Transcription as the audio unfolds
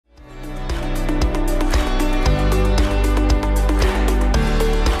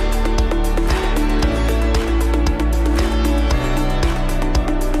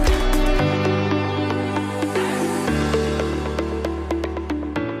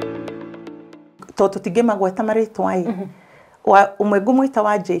toto tigema gweta maritwa ai wa umwe ngumwita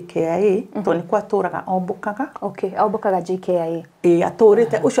wa JKIA to ni kwa turaga ombukaga okay ombukaga JKIA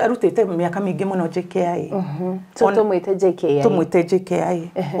aturite ucio arutite miaka mingi muno JKIA so tumwite JKIA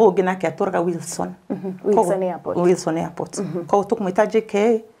ungi nake aturaga Wilson Wilson Airport ko tukumwita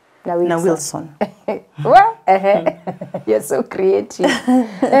JKIA na Wilson wa you're so creative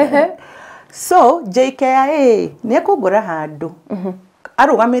so JKIA ni kugura handu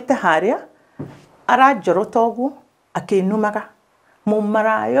arugamite haria arajorota ogu akinumaga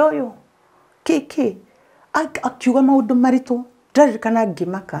mumarayo yo kiki akiuga maundu maritu ndarikana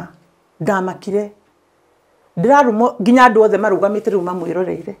ngimaka ndamakire ndirarumo ginya andu othe marugamite riu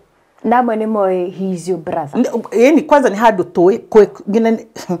mamwiroreire namwe ni moe he's your brother ni kwanza ni handu toi gina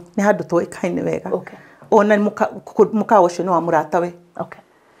ni handu toi kaine wega okay ona muka ucio no amuratawe okay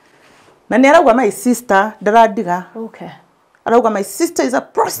na ni arauga my sister ndaradiga okay arauga my sister is a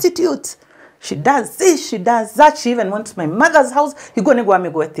prostitute. She does this, she does that. She even went to my mother's house. He go negwa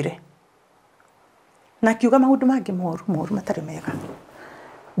megwetire. Na kiuga maundu mangi moru matari mega.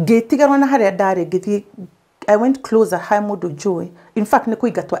 Getigarwa na haria ndari githi I went closer high modo joy. In fact ne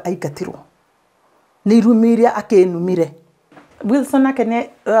kuigatwa aigatirwo. Ni rumiria akenumire. Wilson akene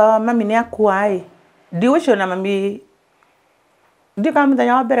mami ne akuai. Ndiwicio na mami ndika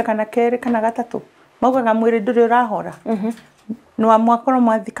muthenya wa mbere kana kere kana gatatu. Maugaga mwiri nduri urahora. No amwakoro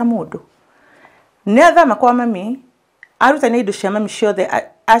mwathika mundu. Neatha kwa mami aruta ne indo cia mami ciothe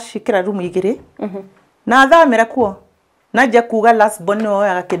ashikira rumu igiri na athamira kuo naja kuga last born no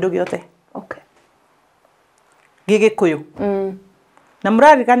ya kindu giothe okay gigikuyu na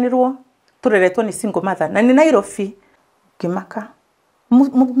murariganirwo tureretwo ni single mother na ni Nairobi kimaka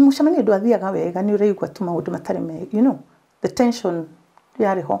mucamani ndu athiaga wega ni ureigwa tu maundu matari me you know the tension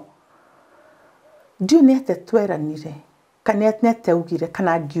yariho ndio ni ate tweranire kana nete ugire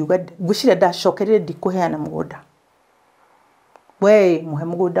kana ngiuga gucire ndacokerere ndikuheana mugunda we muhe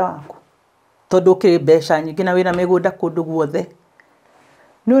mugunda waku tondu kiri besha nyingi na wina migunda kundu guothe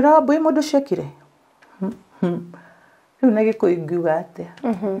ni urabwe mundu cekire riu na gikuingiuga ate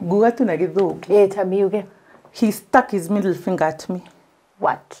nguga tu na githungu tamiuge he stuck his middle finger at me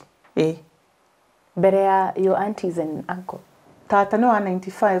what mbere ya your aunties and uncle tata no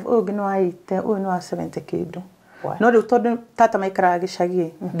 95 ugi no 80 uyu no 70 kindu no riu tondu tata maikara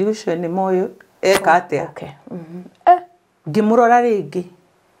gicagi ndiucio ni moyo eka atia okay ngimurora ringi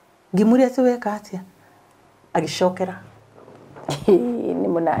ngimuria tu weka atia agicokera ni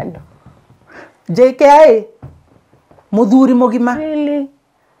munando JKIA muthuri mugima really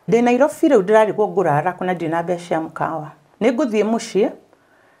de Nairobi riu ndirarigwo ngurara kuna ndina mbeca mukawa ni nguthie mucie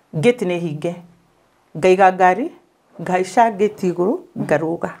gate ni hinge ngaiga ngari ngaica gate iguru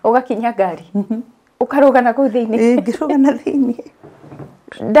ngaruga ugakinya ngari ukaruga na kuu thiini ngiruga na thiini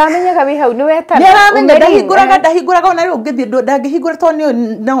ndamenyaga wi hau ni weta ndahinguraga ona riu ngithie ndangihingura to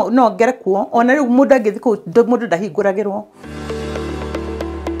no ngere kuo ona riu mundu angithi ku mundu ndahinguragirwo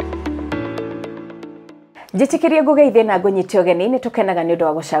Njitikirie ngugeithie na ngunyite ogeni ni tukenaga ni undu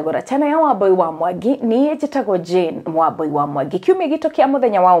wa gucagura chana ya Wambui wa Mwangi ni njitagwo Jane Wambui wa Mwangi kiumia gitu kia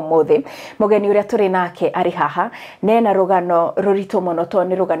muthenya wa umuthi mugeni uria turi nake ari haha nena rugano rurito muno to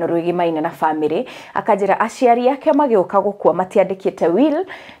ni rugano rwigimaine na family akajira aciari yake magiuka gukua matiandikite will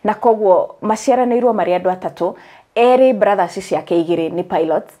na kogwo maciaranirwo mari andu atatu eri brothers ciake igiri ni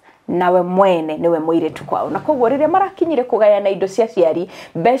pilots nawe mwene niwe muiritu kwao na kogwo riria marakinyire kugayana indo cia ciari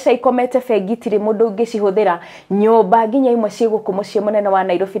mbeca ikomete bengi tiri mundu ungicihuthira nyumba nginya imwe ciguku mucie munene wa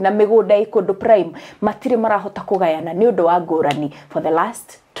Nairobi na migunda ikundu prime matiri marahota kugayana ni undu wa ngurani for the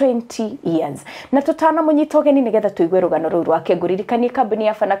last 20 years na tutana munyitogeni nigetha tuigwe rugano ruru rwake nguririkanie kambuni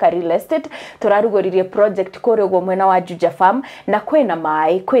ya Fanaka Real Estate turarugoririe project kuri ogwo mwena wa Juja Farm na kwena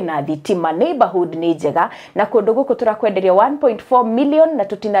mai kwena thitima neighborhood ni njega na kundu guku turakwenderia 1.4 million na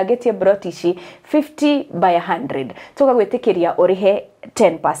tutinagetie brotici 50 by 100 tugagwitikiria urihe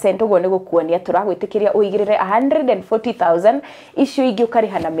 10% ogwo ni gukuonia turagwitikiria uigirire 140,000 icio ingi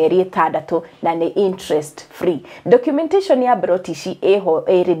ukariha na mieri 6 na ni interest free documentation ya brotici eho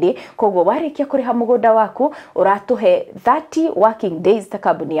ready kogwo warikia kuriha mugunda waku uratuhe 30 working days ta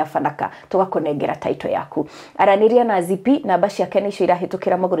kambuni ya Fanaka tugakonengera title yaku araniria na zipi namba ciake nicio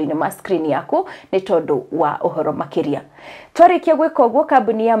irahitukira maguru-ini ma screen yaku ni tondu wa uhoro makiria twarikia gwika ogwo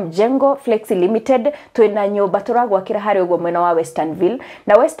kambuni ya Mjengo Flexi Limited twina nyumba turagwakira hari ogwo mwena wa Westernville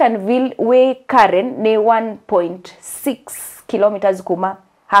na Westernville we Karen ni 1.6 kilometers kuma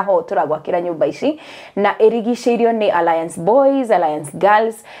haho turagwakira nyumba ici na irigiceirio ni Alliance Boys, Alliance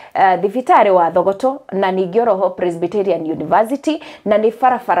Girls, thibitari wa Thogoto na ningĩ roho Presbyterian University na ni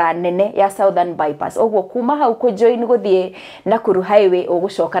barabara nene ya Southern Bypass. Ogwo kuma hau ku join guthie Nakuru Highway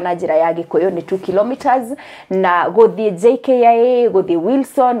ugucoka na njira ya Gikuyu ni 2 kilometers na guthie JKIA, guthie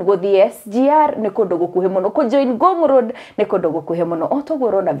Wilson, guthie SGR ni kundu gukuhe muno. Ku join Ngong Road ni kundu gukuhe muno.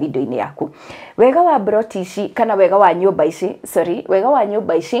 Otogwo na video ini yaku. Wega wa broti ici kana wega wa nyumba ici, wega wa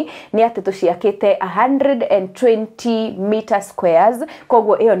nyumba ici ni ati tuciakite 120 meter squares.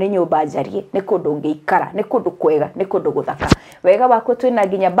 Kogwo iyo ni nyumba njarie, ni kundu ngiikara, ni kundu kwega, ni kundu guthaka. Wega wako twina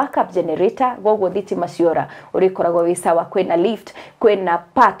nginya backup generator, gogwo thitima ciora urikoragwo wi sawa. Kwina lift, kwina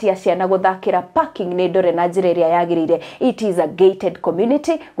part ya ciana guthakira, parking ni ndore na njira iria yagirire. It is a gated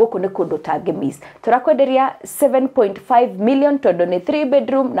community, guku ni kundu tangimiss. Turakwenderia 7.5 million tondu ni 3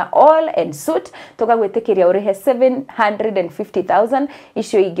 bedroom na all and suite. Tukagwitikiria urihe 750,000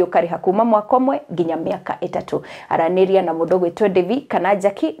 icio ingi ukariha kuma mwaka umwe nginya miaka 3. Araniria na mundu gwitwo Devi kana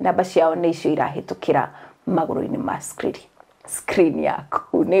Jackie, namba ciao ni icio irahitukira maguru-ini ma screen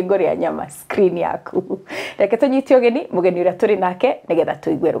yaku ni ngori ya nyama screen yaku. Reke tunyitio geni mugeni uria turi nake nigetha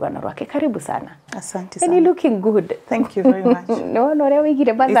tuigue rugano rwake. Karibu sana. Asante sana. And you looking good. Thank you very much. No ria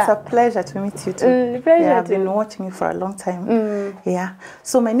wigire batha. It's a pleasure to meet you too. Yeah, I've been watching you for a long time. Yeah.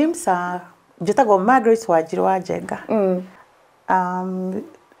 So my name's Jitago Margaret Wanjiru wa Njenga.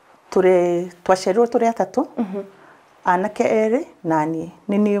 Twaceriruo turi atatu. Anake eri na ni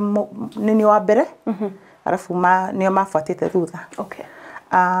nini wa mbere. Arafu nio mafuatite thutha. Okay.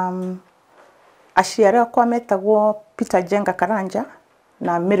 Aciari akwa metagwo Peter Njenga Karanja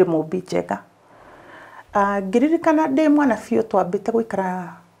na Mary Mubi Njenga. Ngiririkana ndi mwana biũ twambite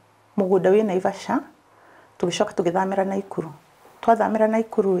guikara mugunda wi Naivasha, tugicoka tugithamira Naikuru. Twathamira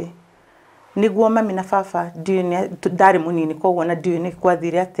Naikuru niguo mami na baba ndari munini kogwo na ndiuni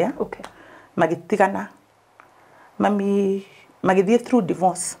kwathire atia. Okay. Magitigana. Mami magithie through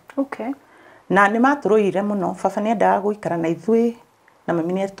divorce. Okay. Na ni maturuire muno, baba ni endaga guikara na ithui na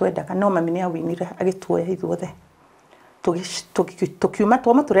mami ni twendaga, no mami ni awinire agituoya ithuothe. Tukiuma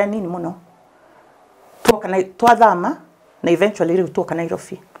twama turi nini muno. Twathama na eventually riu tuoka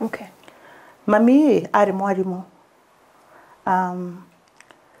Nairobi. Okay. Mami ari mwarimu.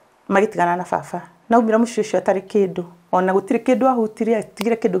 Magitigana na baba. Na umira mucio cio atari kindu. Ona gutiri kindu ahutirie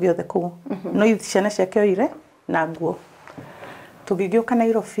atigire kindu giothe kuu. No ciana ciake oire na nguo. Tugigioka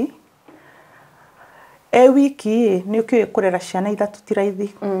Nairobi. Wiki ni ukiwe kurera ciana ithatu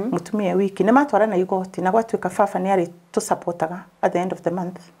tiraithi. Mutumia wiki ni matwarana igoti na gwatuika baba ni ari tu supportaga at the end of the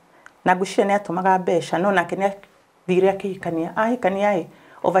month. Na gucia ni atumaga mbeca no nake ni thire akihikania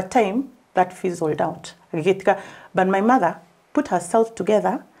over time that fizzled out. Agigitika, but my mother put herself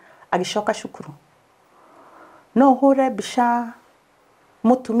together agishoka shukuru. No hure bisha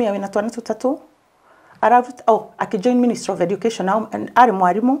mutumia wina twana tutatu akijoin Ministry of Education now and ari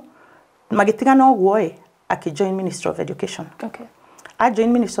mwarimu magitigana ogwo akijoin Ministry of Education. Okay.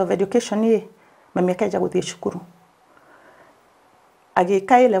 Join Ministry of Education mami akaja guthie shukuru.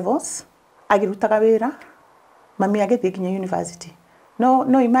 Agika levels agirutaga wira mami agithie nginya university.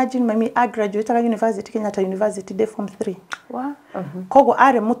 No imagine mami graduate university Kenyatta University day form 3. Wow. Kogo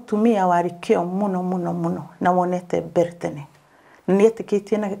ari mutumia warikio muno na wonete bertene. Ni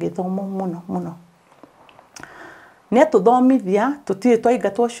etikitie na githomo muno. Ni tuthomithia tutire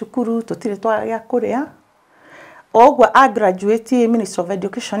twaigatwo shukuru tutire twagia kuria. Ogwo graduate Ministry of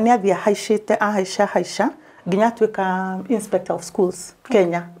Education ni athia haisha nginya twika Inspector of Schools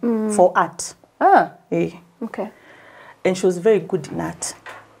Kenya for art. Okay. And she was very good in that.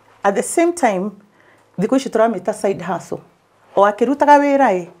 At the same time, thiko ici turamita side hustle. O akirutaga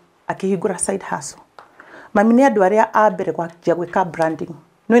wira akihigura side hustle. Mami ni andu aria ambere gwajia gwika branding.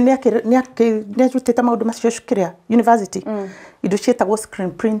 No ni rutite maundu macio shukiria university. Indo cietagwo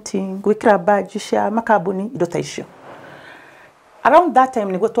screen printing, gwikira badge cia makambuni, indo ta icio. Around that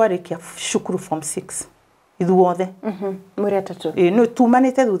time niguo twarikia shukuru form 6. Ithuothe. Muri atatu. No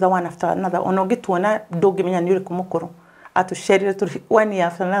tumanite thutha one after another. Ona ngituona ndungimenya ni uriku mukuru. Atusherire turi 1 year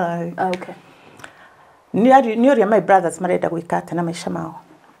after another. Okay. Ni ori my brothers marenda gwikata na maisha mao.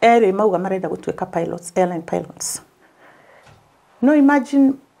 Eri mauga marenda gutweka pilots, airline pilots. No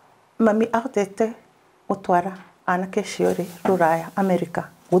imagine mami ahotete gutwara anake ciori Ruraya America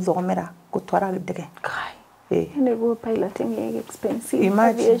guthomera gutwara ndege. Kai. Niguo piloting is expensive.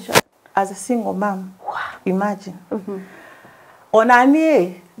 Imagine aviation. As a single mom. Wow. Imagine. Ona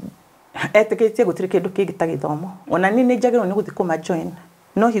ni etikitie gutire kindu kingita githomo. Ona ni njagiro ni guthi kuma join.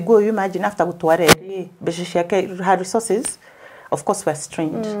 No higuo you imagine after gutwara mbeca ciake her resources of course were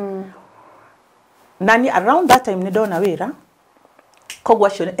strained. Nani around that time ni ndona wira koguo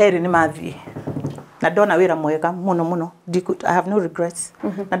acio eri nĩ mathiĩ na ndona wĩra mwega mũno mũno. I have no regrets.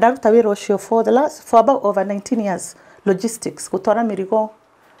 Na ndaruta wĩra ũcio for about over 19 years. Logistics, gũtwara mĩrigo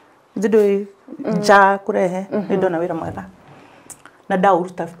thĩndũ nja kũrehe, nĩ ndona wĩra mwega na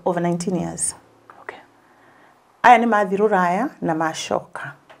ndaũruta over 19 years. Okay. Aya nĩ mathiĩ Rũraya na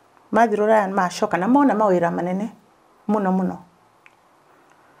macoka. Mathiĩ Rũraya na macoka na mona mawĩra manene mũno mũno.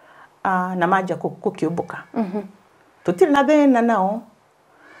 Na manja gũkĩũmbũka. Tũtirĩ na thĩna nao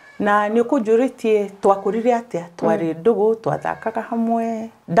na nĩ ũkũnjũrĩtie twakũrire atĩa, twarĩ ndũgũ, twathakaga hamwe,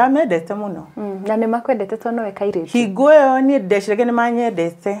 ndamendete mũno. Na nĩ makwendete tondũ we kairĩtu? Hingo ĩyo niĩ ndeciragia nĩ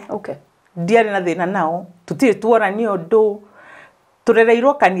manyendete. Okay. Ndiarĩ na thĩna nao, tũtirĩ tuorania ũndũ,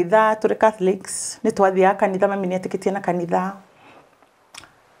 tũrereirwo kanitha, tũrĩ Catholics, nĩ twathiaga kanitha, mami nĩ etĩkĩtie na kanitha.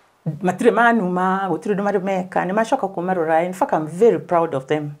 Matirĩ manuma, gũtirĩ ũndũ marĩ meka, nĩ macoka kuma Rũraya. In fact, I'm very proud of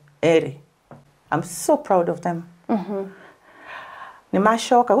them, erĩ. I'm so proud of them. Nĩ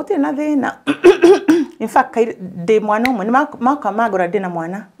macoka, gũtirĩ na thĩna. In fact, ndĩ mwana ũmwe, nĩ mauka magũra ndĩ na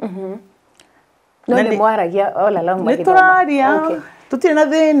mwana. No nĩ mwaragia all along magĩthoma? Nĩ tũraria, tũtirĩ na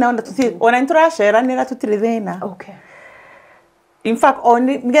thĩna, ona nĩ tũraceranĩra, tũtirĩ thĩna. Okay. In fact,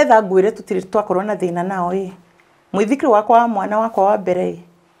 nĩgetha ngwĩre tũtirĩ twakorwo na thĩna nao ĩ. Mũithikiri wakwa wa mwana wakwa wa mbere ĩ,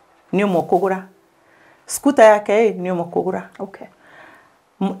 nĩ ũmwe kũgũra. Scooter yake ĩ, nĩ ũmwe kũgũra. Okay.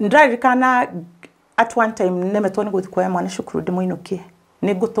 Ndĩraririkana at one time nemetwo nĩ gũthiĩ kuoya mwana cukuru ndĩmũinũkie.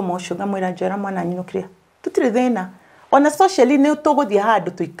 Nĩ ngũtũma ũcio ngamwĩra njera mwana nyinũkire. Tũtirĩ thĩna. Ona socially nĩ tũgũthiĩ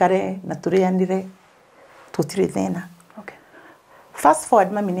handũ tũikare na tũrĩanĩre. Tũtirĩ thĩna. Okay. Fast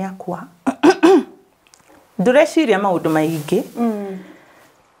forward mami nĩ akua. Ndũreciria maũndũ maingĩ.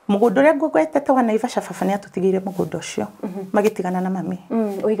 Mũgũnda ũrĩa ngwetete wa Naivasha baba nĩ atũtigĩire mũgũnda ũcio. Magĩtigana na mami.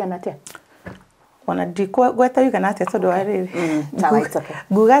 Ũigana atĩa? Ona ndikweta ũigana atĩa tondũ wa rĩrĩ.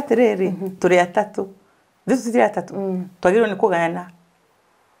 Nguga atĩrĩrĩ, tũrĩ atatũ. Tũtirĩ atatũ. Twagĩrĩirwo nĩ kũgayana.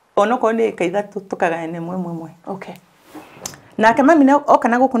 Onokorwo nĩ ĩka ithatũ tũkagayana ĩmwe. Okay. Nake mami oka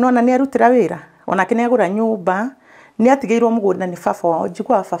na gũkũ nona nĩ arutĩra wĩra. Onake nĩ agũra nyũmba. Nĩ atigĩirwo mũgũnda nĩ baba wao.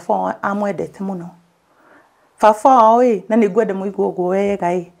 Njiguaga baba wao amwendete mũno. Baba wao ĩ, na nĩ ngwenda mũigua ũguo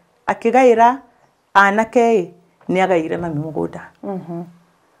wega ĩ. Akĩgaĩra anake ĩ, nĩ agaĩire mami mũgũnda.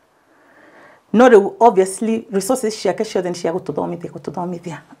 No rĩu obviously resources ciake ciothe nĩ cia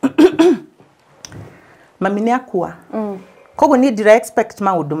gũtũthomithia. Mami nĩ akua. Koguo niĩ ndira expect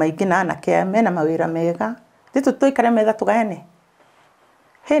maũndũ maingĩ na anake aya mena mawĩra mega. Thitũ tũikare metha tũgayane.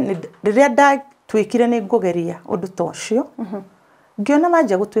 Rĩrĩa ndatuĩkire nĩ ngũgeria ũndũ ta ũcio, ngĩona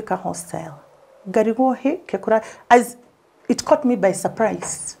manjia gũtuĩka hostile. Ngarigwo kekora, as it caught me by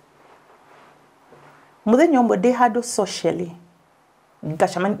surprise. Mũthenya ũmwe ndĩ handũ socially,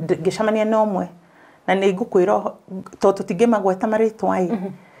 ngĩcemania na ũmwe na nĩ ngũkwĩra tondũ tũtingĩmagweta marĩtwa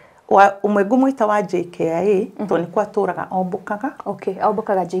ĩ. Ũmwe ngũmwĩta wa JKIA tondũ nĩkuo atũraga ombũkaga. Okay,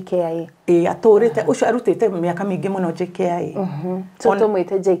 ombũkaga JKIA. Atũrĩte, ũcio arutĩte mĩaka mĩingĩ mũno JKIA. So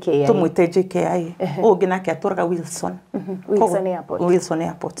tũmwĩte JKIA. Tũmwĩte JKIA. Ũngĩ nake atũraga Wilson. Wilson Airport. Wilson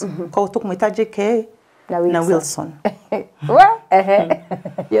Airport. Koguo tũkũmwĩta JKIA na Wilson.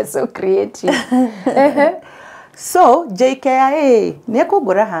 You're so creative. So JKIA nĩ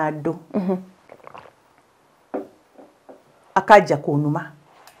ekũngũra handũ. Akanja kũnuma.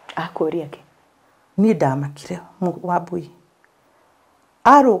 Akũria kĩ? Niĩ ndamakire Wambui.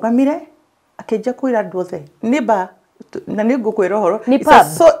 Arũgamire akĩnja kwĩra andũ othe. Nĩba na nĩ ngũkwĩra ũhoro. It's a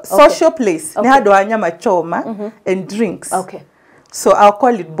social place. Nĩ handũ ha nyama choma and drinks. Okay. So I'll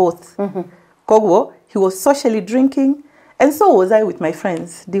call it both. Koguo, he was socially drinking and so was I with my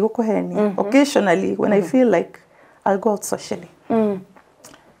friends. Ndigũkũhenia. Occasionally when I feel like I'll go out socially.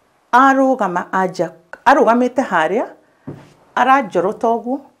 Arũgamĩte harĩa aranjorota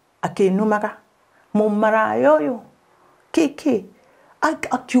ũguo akĩnumaga mũmaraya ũyũ kĩkĩ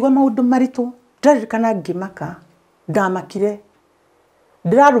akiuga maũndũ maritũ ndaririkana ngĩmaka ndamakire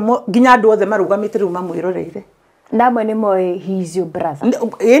ndĩrarũmwo nginya andũ othe marũgamĩte rĩu mamwĩroreire. Namwe nĩ moĩ he is your brother?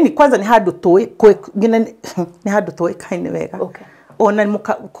 Ni kwanza nĩ handũ nĩ handũ tũĩkaine wega. Okay. Ona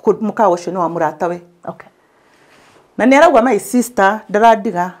mũkawa ũcio nĩ wa mũratawe. Okay. Na nĩ arauga my sister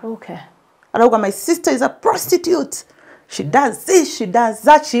ndarandiga. Okay. Arauga my sister is a prostitute. She does this, she does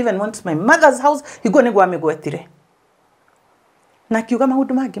that. She even went to my mother's house. Higo nĩguo amĩgwetire. Na akiuga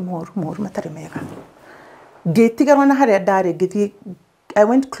maũndũ mangĩ moru matarĩ mega. Ngĩtigarwo na harĩa ndarĩ ngĩthiĩ. I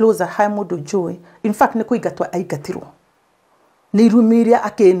went closer ha mũndũ njũĩ. In fact nĩ kũingatwo aingatirwo. Nĩ irumi iria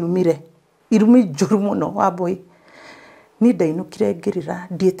akĩnumire. Irumi njũru mũno Wambui. Niĩ ndainũkire ngĩrĩra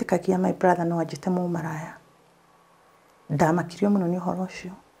ndiĩtĩkagia my brother no anjĩte mũmaraya. Ndamakirio mũno nĩ ũhoro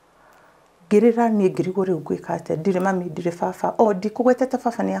ũcio. Ngĩrĩra niĩ ngĩrigwo rĩu ngwĩka atĩa. Ndirĩ mami, ndirĩ baba. Ndikũgwetete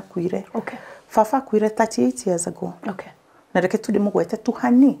baba nĩ akuire. Okay. Baba akuire 38 years ago. Okay. na reke tudimugwete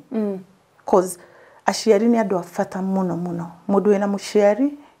tuhani cause aciari ni andu afata muno muno mundu ena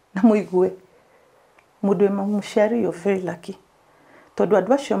muciari na muigue mundu ena muciari you're very lucky tondu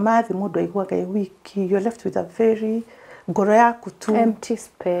andu acio mathi mundu aiguaga wiki you're left with a very ngoro yaku tu empty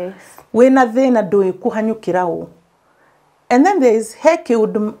space wena thina ndui kuhanyukira u and then there is heki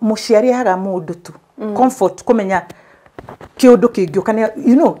undu muciari haga mundu tu comfort kumenya kiundu kingiukania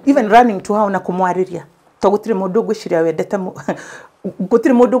you know even running to how na kumwariria to gutire mundu gwiciria wendete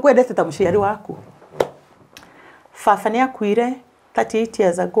gutire mundu gwendete ta muciari waku baba ni akuire 38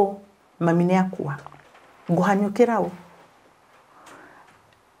 years ago mami ni akua guhanyukira u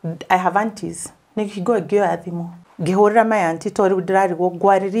I have aunties ni kigo gyo athimu ngihurira my auntie to riu ndirarigwo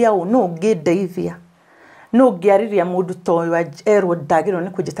gwariria u no ngindeithia no ngiariria mundu to erwo ndagirwo ni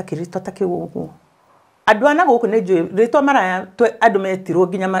kujita kirito takiugu andu ana guku ni njui ritwa maraya andu metirwo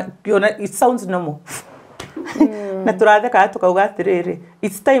nginya kiona it sounds normal na turatheka tukauga atiriri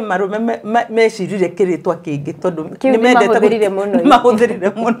it's time marume mecirire kiritwa kingi tondu ni mendete mahudhirire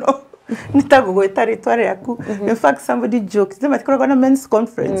muno nitagugwita ritwa riaku in fact somebody jokes them at a men's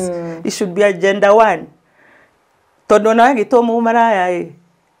conference it should be agenda 1 tondu na gitwo mu maraya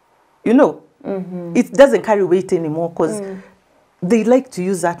you know it doesn't carry weight anymore because they like to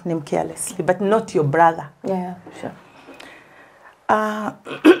use that name carelessly but not your brother yeah sure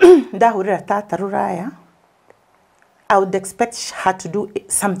ndahurira tata ruraya I would expect her to do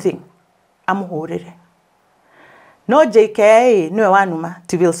something amuhurire no JK niwe wanuma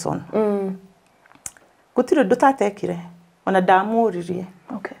ti Wilson gutire ndutatekire ona ndamuririe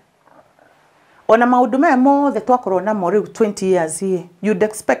okay ona maundu me mothe twakorwo na mo riu 20 years you'd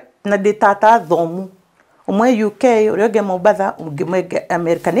expect na tata thomu umwe UK urioge Mombasa umwe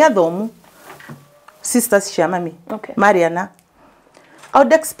America ni athomu sisters cia mami okay Mariana I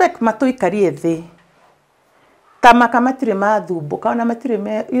would expect matuikarie thi tamaka matire mathumbuka ona matire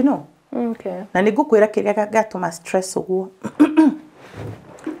me you know okay na nigukwira kiria gatuma stress uguo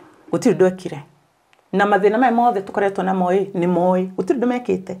gutire ndwekire na mathina me mothe tukoretwo na moi ni moi gutire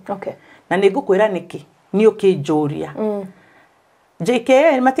ndumekite okay na nigukwira niki ni ukinjuria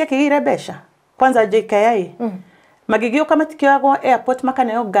JKA matiakigire besha kwanza JKA magigio kama tikiagwo airport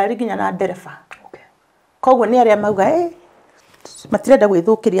makaneo ngari ginya na ndereba okay koguo ni aria mauga matirenda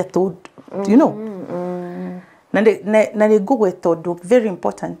gwithukiria tu you know na ni ngugwe tondu very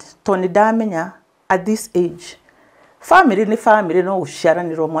important to ni ndamenya at this age family ni family no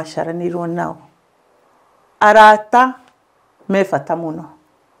uciaranirwo mwaciaranirwo nao arata me bata muno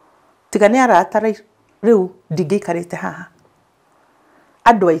tiga ni arata riu ndingiikarite haha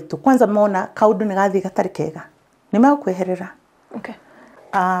andu aitu kwanza mona kaundu ni gathi gatari kega ni magukweherera okay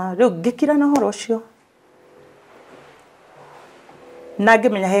riu ngikira na horo ucio na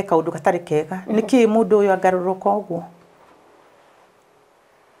ngimenya he kaundu gatari kega niki mundu uyu agaruruka uguo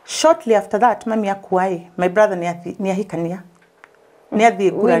shortly after that mami akuai my brother ni ahikania ni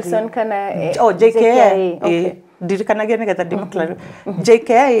athie kurari Wilson kana JKA okay ndirikanagia nigetha ndimuklara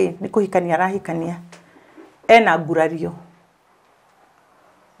JKA ni kuhikania arahikania ena ngurario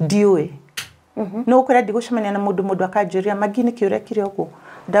ndiwe no ukora ndigucemania na mundu akanjuria magini kiurekire uguo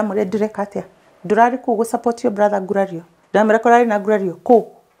ndamure ndireka atia ndurari ku support your brother ngurario ndamura kurari na ngurario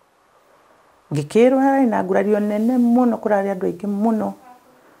ku ngikirwa hari na ngurario nene muno kurari andu aingi muno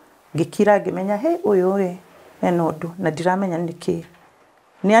ngikira ngimenya he uyu ena undu na ndiramenya niki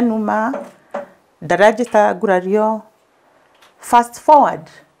ni anuma ndarajita ngurario fast forward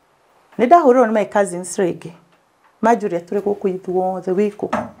ni ndahurwo ni my cousins regi majuria turi guku ithuo the week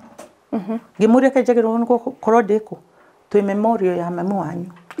ngimuria kajagirwo ngo korwo ndiku twi memorial ya mami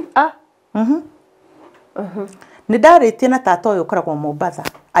wanyu ni ndaritie na tata uyu koragwo Mombasa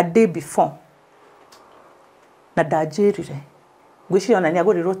a day before na ndajirire ngwiciona ni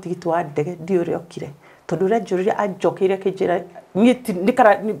agurirwo tigiti wa ndege ndiure okire tondu rejurire ajokire kijira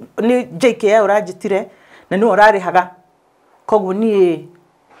ni JKA urajitire na ni urarihaga koguo ni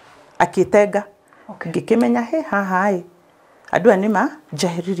akitenga ngikimenya he haha andu anima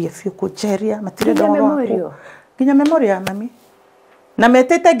jahiririe fiu kujeria matire ndoro ginya memoria mami na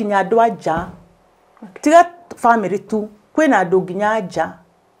metete ginya andu aja tiga family tu kwina andu ginya aja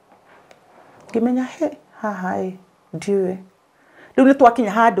ngimenya he haha ndiwe riu ni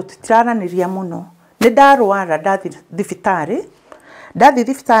twakinya handu titiraraniria muno ni ndarwara ndathi thibitari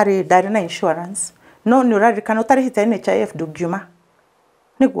ndari na insurance no ni urarikana utarihite NHIF ndungiuma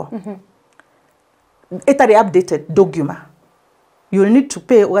niguo itari updated ndungiuma you need to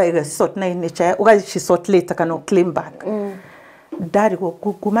pay uga sort na NHIF uga sort later kana claim back ndari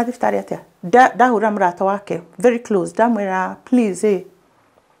kuma thibitari atia ndahura murata wake very close ndamwira please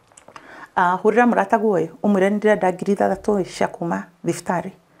hurira murata guoyo umwire ndirenda ngiri 3 cia kuma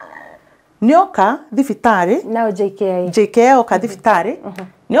thibitari nioka thibitari now JK oka thibitari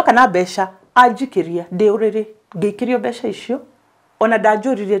nioka na mbeca anjikiria ndi uriri ngikirio mbeca icio ona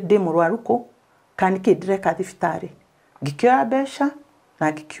ndanjuririe ndi murwaru ku kana kindireka thibitari ngikioya mbeca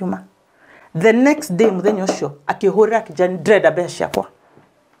na ngikiuma the next day muthenya ucio akihurira kijani ndrenda mbeca ciakwa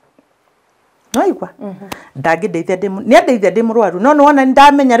no igwa ndagideithia ni adeithia ndi murwaru no wona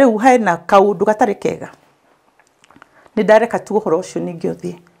ndamenya riu hai na kaundu gatari kega ni ndareka tu uhoro ucio ningi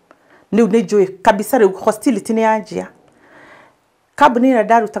uthie niu ni njui kabisa riu hostility ni yanjia kabuni ira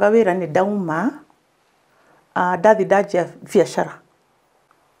ndarutaga wira ni dauma ndathi ndanjia biashara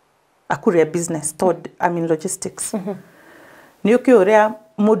akuria business logistics ni ukiuria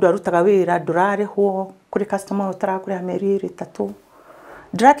mundu arutaga wira ndurarihwo kuri customer utarakuria meri 3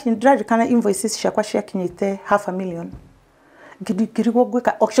 Draki kana invoices ciakwa ciakinyite 500,000 ngirigwo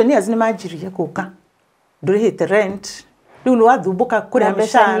gwika auctioneers ni manjirie guka ndurihite rent riu no athumbuka kuri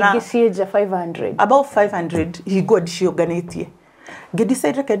mishara ngisieja 500 about 500 higo ndiciunganitie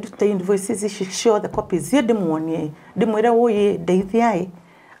ngidecide ke ndute invoices ici ciothe copies ye ndimuonie ndimwire uyi ndeithiai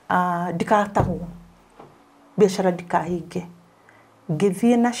ndikatahwo biashara ndikahinge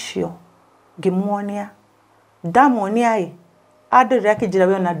ngithie nacio ngimuonia ndamuonia ai adere akijira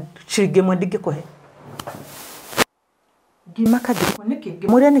we na ciringi mwe ndingikuhe ngimaka ndiko niki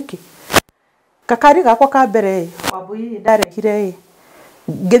ngimuria niki kakari gakwa ka mbere wabui ndarehire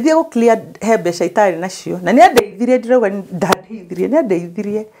ngithie go clear he mbeca itari nacio na ni andeithirie ndirauga ndadeithirie ni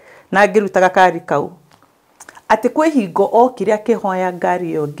andeithirie na ngiruta gakari kau ati kwi hingo okire akihoya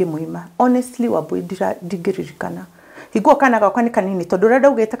ngari yo ngimuima honestly wabui ndingiririkana hingo kana gakwa ni kanini tondu renda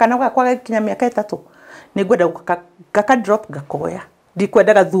ugite kana gakwa gakinya miaka 3 ni ngwenda gaka drop gakoya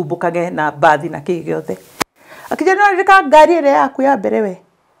ndikwenda gathumbukage na bathi na kigiothe akijana rika ngari ire yaku ya mbere we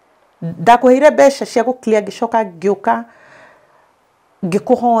ndakuheire mbeca cia gu clear gicoka ngiuka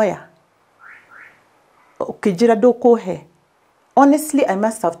ngikuhoya ukijira ndukuhe honestly I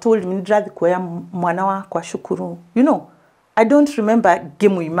must have told me ndathi kuoya mwana wakwa cukuru I don't remember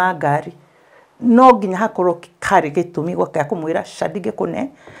ngimuima ngari no nginya hakorwo kari gitumi gwaka kumwira shadige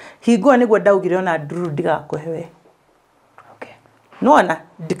kune higo niguo ndaugire ona nduru ndigakuhewe okay no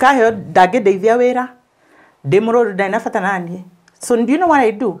ndikahe ndagedeithia wira ndimururu ndina bata nani so do you know what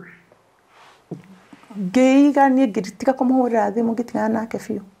I do geiga ni ngiritika kumuhurira thimu ngitigana nake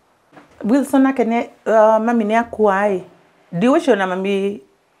biu Wilson nake ne mami ni akuai ndiucio na mami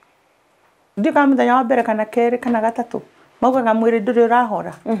ndika muthenya wa mbere kana keri kana gatatu maugaga mwiri nduri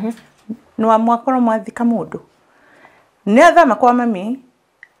urahora no amwakoro mwathika mundu ne athama kwa mami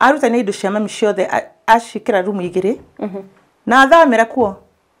aruta ni indo cia mami ciothe ashikira room igiri na athamira kuo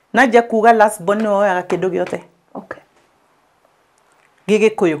na nja kuga last born no ya kindu giothe okay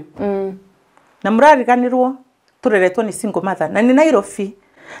gigikuyu na murariganirwo tureretwo ni single mother na ni Nairobi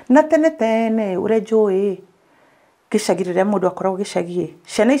na tene urejoi gicagirire mundu akoragwo gicagie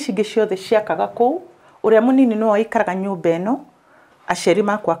ciana ici ingi ciothe ciakaga ku uria munini no aikaraga nyumba eno aceri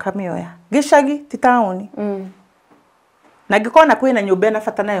makwa kamioya gicagi ti tauni na ngikona kwina nyumba na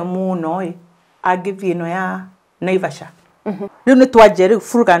bata nayo muno agithie no ya Naivasha riu ni twajere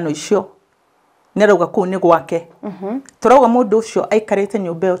furugano icio nerauga ku ni gwake turauga mundu ucio aikarite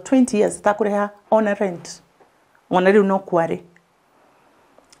nyumba 20 years takureha on rent ona riu no kwari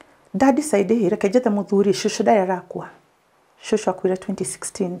daddy side hire kejete muthuri shushu dai rakwa shushu akwira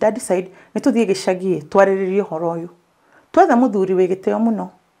 2016 daddy side nituthie gicagie twariririe horo uyu twetha muthuri wigiteo muno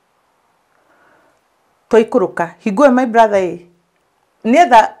toikuruka higoe my brother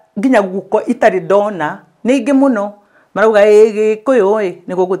netha nginya guko itari dona ni ingi muno marauga gikuyu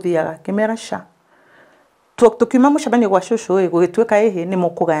ni guguthiaga kimera sha tukima mucabani gwa shushu gugitweka ni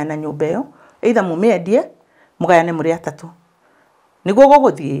mukugayana nyumba iyo either mumiendie mugayane muri atatu niguo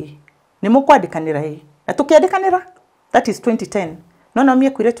guguthie ni mukwandikanira na tukiandikanira that is 2010 no mie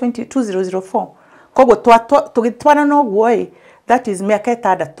kwire 2004 kogo tugitwana no guo that is miaka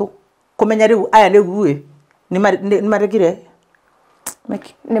 6 kumenya riu aya ni maregire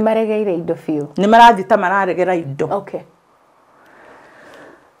ni maregeire indo fiu ni marathita mararegera indo okay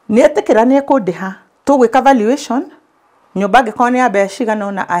ni etekera ni ekundiha tugwika valuation nyumba ngikoni ya beshiga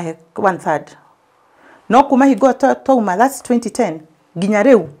no na ahe 1/3 no kuma higo twauma that's 2010 ginya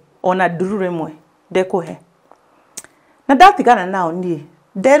riu ona ndurure mwe ndekuhe na ndatigana nao ni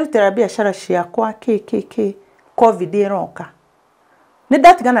nderutira biashara ciakwa kk covid iroka ni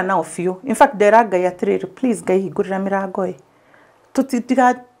ndatigana nao fiu in fact nderaga ya trade please gai higurira mirango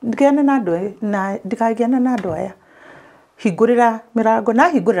tutitigane na andu na ndikagiana na andu aya higurira mirango na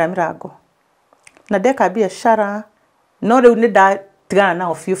higurira mirango na ndeka biashara no riu ni ndatigana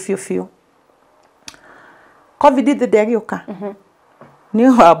nao fiu COVID ndĩagĩũka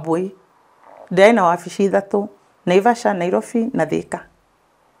niĩ Wambui ndĩarĩ na wabici 3 Naivasha, Nairobi na Thika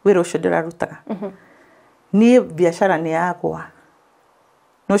wĩra ũcio ndĩrarutaga niĩ biacara nĩ yagwa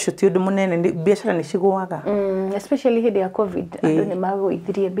no ũcio ti ũndũ mũnene biacara nĩ cigũaga especially hĩndĩ ya COVID andũ nĩ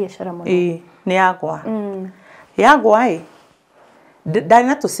magũithirie biacara mũno nĩ yagwa yagwa ndarĩ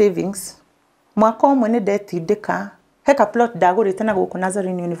na tũ savings mwaka ũmwe nĩ ndetindĩka heka plot ndagũrĩte na gũkũ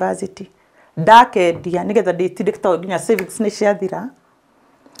Nazarene University ndakendia nĩgetha ndĩtindĩke tondũ nginya savings nĩ ciathira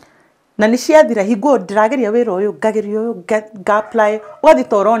na nĩ ciathira hingo ndĩrageria wĩra ũyũ ngageria ũyũ nga-apply ũgathi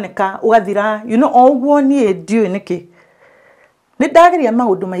ta ũroneka ũgathira you know o ũguo niĩ ndiũĩ nĩkĩ nĩ ndageria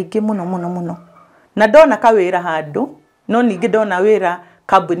maũndũ maingĩ mũno na ndona kawĩra handũ no ningĩ ndona wĩra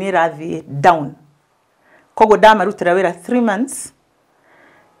kambuni ĩrathiĩ down koguo ndamarutĩra wĩra 3 months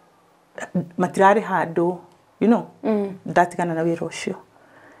matirarĩ handũ you know ndatigana na wĩra ũcio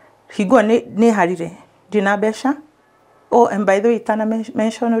hingo nĩ harire ndĩ na mbeca and by the way itana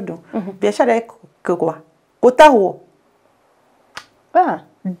mention ũndũ biacara ĩkũgwa gũtahwo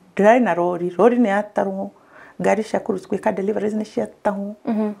ndĩrarĩ na rori nĩ yatarwo ngari cia gwĩka deliveries nĩ ciatahwo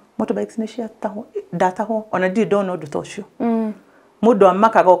motorbikes nĩ ciatahwo ndatahwo ona ndirĩ ndona ũndũ ta ũcio mũndũ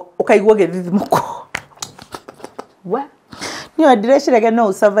amakaga ũkaigua gĩthithimũko niĩ ndireciria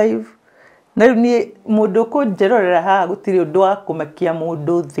no survive na rĩu niĩ mũndũ kũnjerorera haha gũtirĩ ũndũ wa kũmakia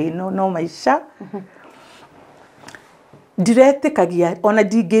mũndũ thĩ no maica ndiretĩkagia ona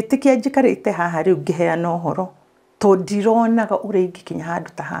ndingĩtĩkia njikarĩte haha rĩu ngĩheana ũhoro tondũ ndironaga ũrĩa ingĩkinya handũ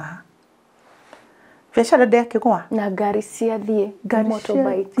ta haha biacara ndĩakĩgwa na ngari ciathiĩ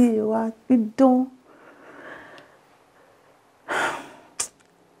motorbikes wa indo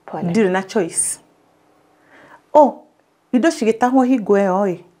ndirĩ na choice indo cigĩtahwo hingo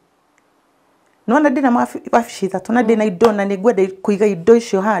ĩyo nona ndĩna wabici 3 na ndĩna indo na nĩngwenda kũiga indo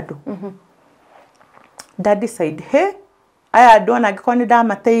icio handũ decide aya andũ ona angĩkorwo nĩ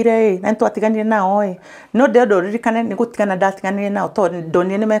ndamateire na nĩtwatiganire nao no ndĩrenda ũririkane nĩ gũtigana ndatiganire nao tondũ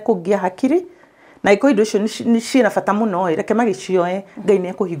ndonire nĩ mekũngia hakiri na iko indo icio nĩ ciĩna bata mũno reke magĩcioe Ngai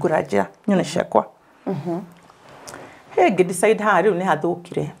nĩ ekũhingũra njĩra nyone ciakwa ngĩdecide haha rĩu nĩ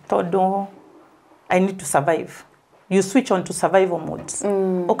hathũkire tondũ I need to survive you switch on to survival modes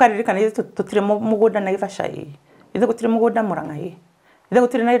ũkaririkana tũtirĩ mũgũnda Naivasha ithe gũtirĩ mũgũnda Mũrang'a ithe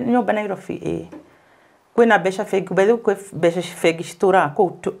gũtirĩ na nyũmba Nairobi kwĩna mbeca bengi by the way mbeca bengi citũraga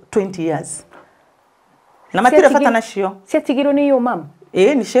kũu 20 years na matirĩ bata nacio ciatigirwo nĩ mam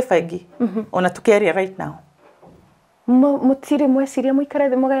nĩ cia bengi ona tũkeria right now mũtirĩ mweciria mũikare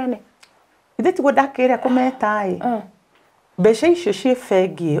thĩ mũgayane ithe tiguo ndakĩrĩa kũmeta mbeca icio cia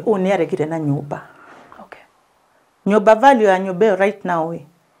bengi nĩ aregire na nyũmba nyũmba value ya nyũmba ĩyo right now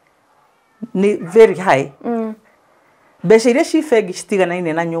nĩ very high mbeca iria ci bengi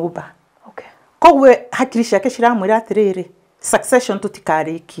citiganaine na nyũmba koguo hakiri ciake ciramwĩra atĩrĩrĩ succession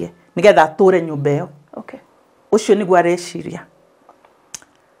tũtikarĩkie nĩgetha atũre nyũmba ĩyo ũcio nĩguo areciria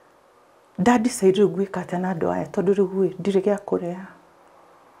ndadecide gwĩka atĩa na andũ aya tondũ rĩu ndirĩ gĩa kũrĩa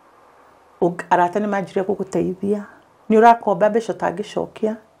arata nĩ manjirie gũgũteithia nĩ ũrakomba mbeca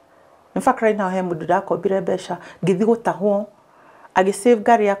ũtangĩcokia in fact right now he mũndũ ndakombire mbeca ngĩthi gũtahwo agĩsave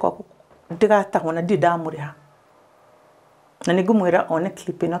ngari yakwa ndĩgatahwo na ndirĩ ndamũrĩha na nĩngũmwĩra one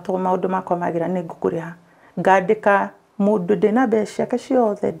clip ĩno tondũ maũndũ makwa magira nĩngũkũrĩha ngandĩka mũndũ ndĩna mbeca ciake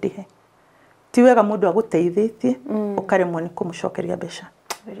ciothe ndĩhe ti wega mũndũ agũteithĩtie ũkaremwo nĩ kũmũcokeria mbeca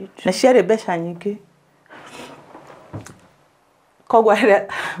na ciarĩ mbeca nyingĩ koguo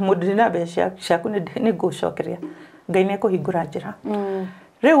mũndũ ndĩna mbeca ciaku nĩngũcokeria Ngai nĩ ekũhingũra njĩra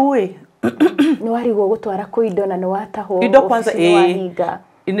rĩu nĩ warigwo gũtwara kũ indo na nĩ watahwo indo kwanza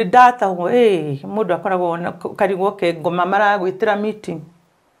nĩ ndatahwo mũndũ akoragwo na karigwo ke ngoma maragwĩtĩra meeting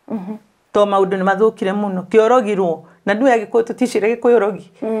to maũndũ nĩ mathũkire mũno kĩorogirwo na ndũ yagĩkũyũ tũticire gĩkũyũrogi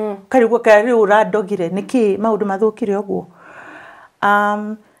karigwo kari ũrandogire nĩkĩ maũndũ mathũkire ũguo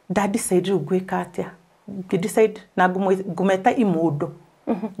ndadecide gwĩka atĩa ngĩdecide na ngũmeta imũndũ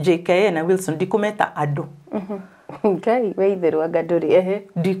JKA na Wilson ndikũmeta andũ Ngai weitherwa ngadũrĩ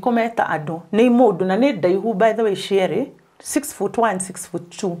ndikũmeta andũ nĩ imũndũ na nĩ ndaihu by the way cierĩ 6'1"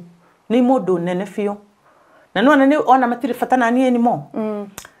 6'2" nĩ mũndũ nene biũ na nĩ ona matirĩ bata na niĩ anymore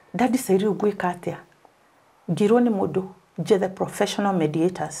ndadecide gwĩka atĩa ngirwo nĩ mũndũ njethe professional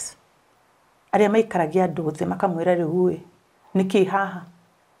mediators arĩa maikaragia andũ thĩ makamwĩra rĩu nĩkĩ haha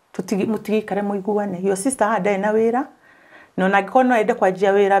mũtigikare mũiguane your sister haha ndarĩ na wĩra no angĩkorwo no ende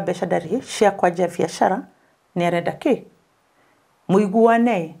kwanjia wĩra mbeca ndarĩ cia kwanjia biacara nĩ arenda kĩ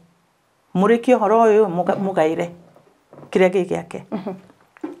mũiguane mũrĩkie ũhoro ũyũ mũgaire kĩrĩa gĩgĩake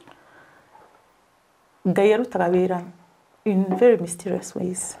Ngai arutaga wĩra in very mysterious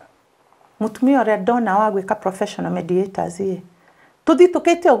ways mutumia ore dona wa gwika professional mediators ye tuthi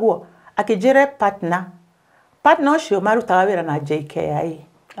tukite oguo akijire partner ucio marutaga wira na JKI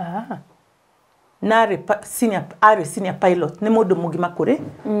na senior pilot ni mundu mugima kuri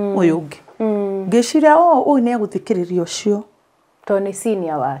uyu ungi ngeciria uyu ni aguthikiriria ucio to ni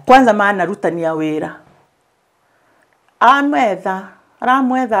senior wake kwanza maana rutania wira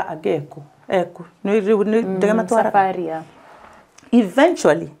aramwetha ageku ni ndege matwara safaria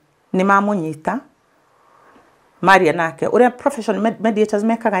eventually ni mamunyita Maria nake uria professional mediators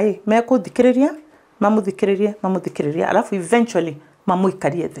mekaga mekuthikiriria mamuthikiriria alafu eventually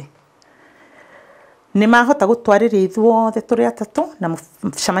mamuikarie thi ni mahota gutwariria ithuothe turi atatu na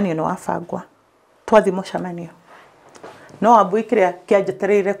mshamanio ni wabangwa twathi mushamanio no ambuikiria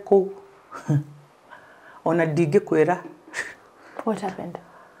kianjetereire ku ona ndingikwira what happened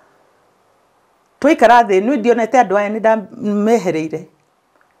twaikara thi ni ndionete andu aya ni ndamehereire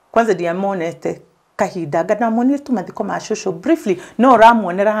kwanza ndiamonete kahinda ngana monire tu mathiko ma shosho briefly no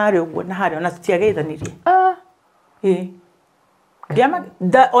ramuonera hari uguo na hari ona tutiageithanirie diama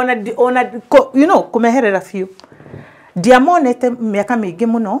kumeherera fiu diamonete miaka mingi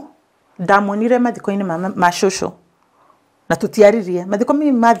muno ndamonire mathiko-ini ma shosho na tutiaririe mathiko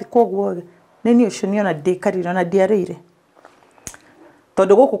mi mathiko uguo ni ucio ni ona ndikarire ona ndiarire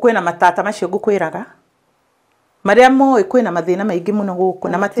tondu guku kwina matata macio ngukwiraga maria moi kwina mathina maingi muno guku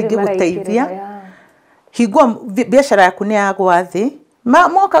na matingi guteithia higwa biashara yaku ni yagwa thi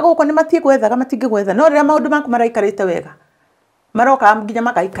moka guku ni matie gwethaga matingi gwetha no riria maundu maku maraikarite wega maroka nginya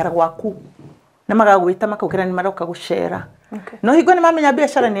magaikara gwaku na magagwita makaugira ni maroka gucera no higwa ni mamenya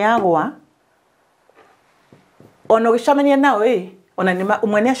biashara ni yagwa ono gicamania nawe ona ni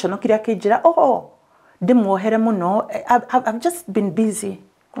umwe ni aconokire akinjira ndimwohere muno I've just been busy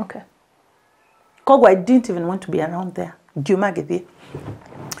kogwa I didn't even want to be around there ngiuma githie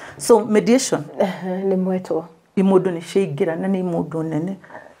so mediation ni mwetwo imundu ni ciingira na ni mundu nene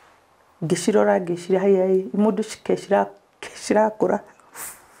ngicirora ngiciria hai imundu cikecira kura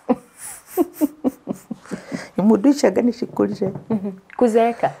imundu icanga ni cikurire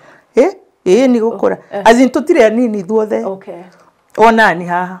kuzeka ni gukura azin tutire nini thuothe ona ni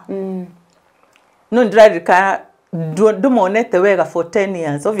haha no ndirarika ndumonete wega for 10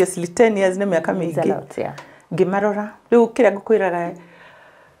 years obviously 10 years ni miaka mingi ngimarora riu kiria ngukwiraga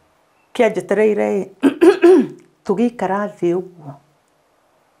kianjetereire tugikara thi uguo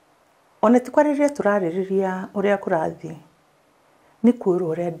ona tikwaririe turariria uria kurathi ni kwiro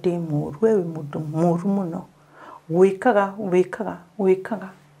uria ndi muru wewe mundu muru muno wikaga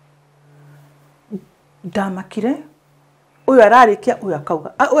ndamakire uyu ararikia uyu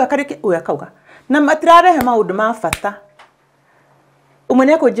akauga na matirarehe maundu ma bata umwe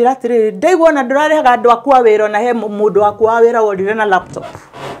ni akunjira atiriri ndaigua na ndurarehaga andu akwa wira na he mundu akwa wira worire na laptop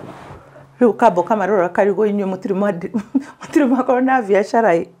riu kabo kamarora karigo inyu mutiri makoro na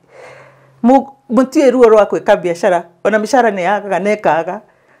biashara mutie ruo rwa kwika biashara ona mishara ni yagaga nekaga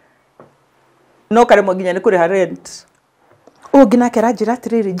no kare mwaginya ni kuriha rent ngina keranjira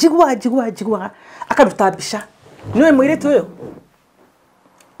atiriri jigwa akaruta bisha niwe mwiritu uyu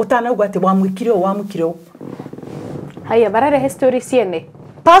utanaugwa ati wamwikire haya bararehe story ciene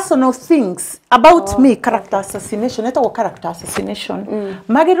personal things about me character assassination etago character assassination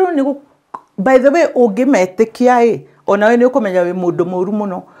magiru ni by the way ugimetekia ona we ni ukumenya we mundu muru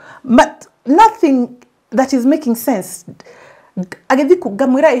muno but nothing that is making sense agethi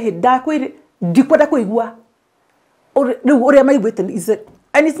kugamwira ihinda kwiri ndikwenda kuigua uria maigwete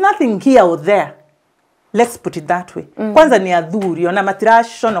and it's nothing here or there. Let's put it that way. Kwanza ni athuri ona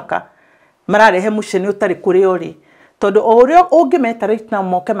matirashonoka mararehe musheni utari kuri ori tondu orio ungimeta right now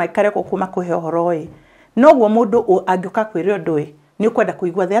moke maikare kuma kuhe uhoro noguo mundu angioka kwire undu ni ukwenda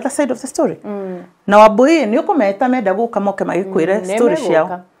kuigua the other side of the story na wabui ni ukumeta menda guka moke magikwire story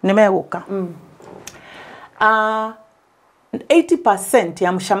ciao ni meguka 80%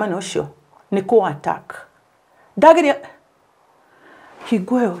 ya mshamani ucio ni ku attack ndagiria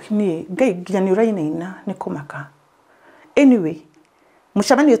higweo ni ngai uraina ni kumaka anyway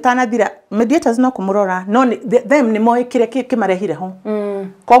mushamani utanathira mediators no kumurora no them ni moe kire kimarehire ho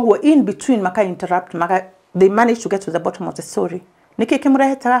kogwo in between maka interrupt they manage to get to the bottom of the story niki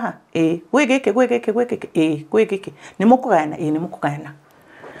kimureheta ha gwegeke ni mukugana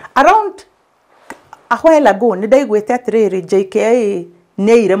around a while ago ni ndaigwete atiriri JKI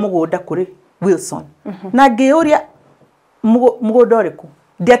ni ire mugunda kuri Wilson na ngiuria mugunda uriku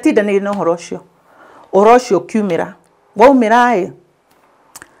ndiatinda ni no horocio kiumira waumira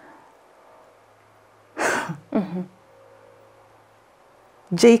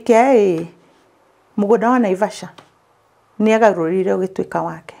JKI mugunda wa Naivasha ni agarurire ugitwika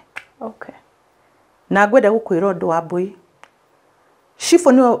wake Okay. Na ngwenda gukwira undu wa mbui.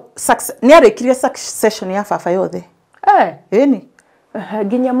 Shifo ni arekirie succession ya baba yothe. Eni.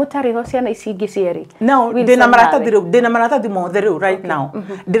 Ginya mutari ho ciana ici ingi cieri. No, ndina maratathi mothe riu right now.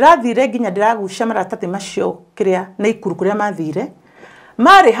 Ndirathire ginya ndiragucia maratathi macio kiria na ikuru kuria mathire.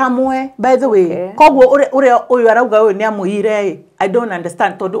 Mari hamwe, by the way, koguo uyu arauga uyu ni amuhire, I don't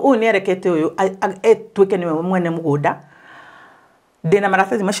understand tondu uyu ni erekete uyu etwike niwe mwene mugunda. Ndina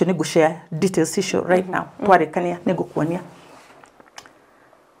maratathi macio ni gushare details icio right now. Twarekania ni gukuonia.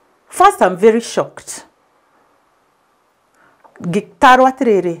 First, I'm very shocked. Gitaro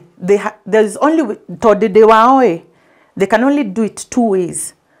atiriri, there is only tondu de waoe, they can only do it two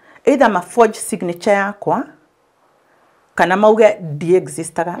ways. Either ma forge signature yakwa, kana mauge di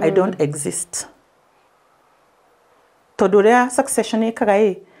existaga, I don't exist. Tondu ria succession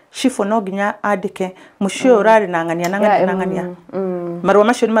ikaga shifo no ginya andike mucio urari na ngania. Marua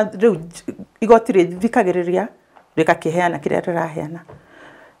macio ni riu igotire thikagiriria rikakiheana kiria riraheana.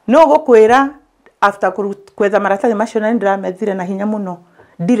 No gukwira after kwetha maratathi macio na ndiramethire na hinya muno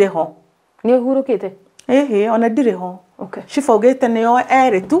ndire ho. Ni hurukite? Ona ndire ho. Okay. Shifo ugite niyo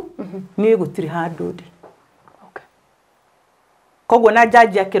ere tu ni gutiri handu ndi. Okay. Koguo na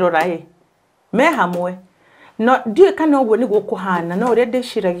jaji akirora me hamwe. No ndiye kana ogwo ni gukuhana no uri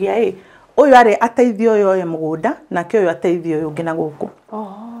ndiciragia uyu ari ateithio uyu mugunda na ke uyu ateithio uyu ngina guku.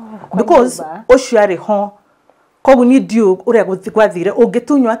 Because ucio ari ho. Koguo ni ndio uria gwathire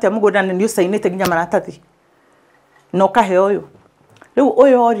ungitunywa atia mugunda ni usainite ginya maratathi. No kahe uyu. Riu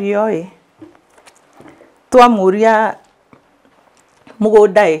uyu orio twamuria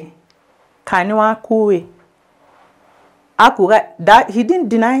mugunda kani waku akuga he didn't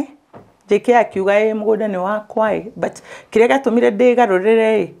deny JK akiuga mugunda ni wakwa but kiria gatumire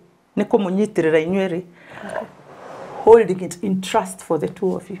ndigarurire ni kumunyitirira inyueri holding it in trust for the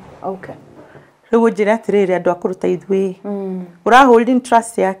two of you. Okay. Riu njira atiriri andu akuruta ithwe ura holding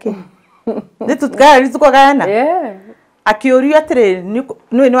trust yake ni tutgari tukogana akiurio atiriri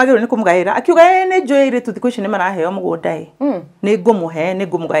ni wagiro ni kumugaira akiuga ni njoire tuthiku ici ni maraheo mugunda ni ngumuhe ni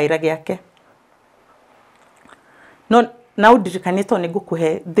ngumugaira giake no na udirikanito ni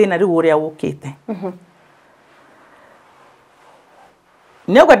ngukuhe thina riu uria wukite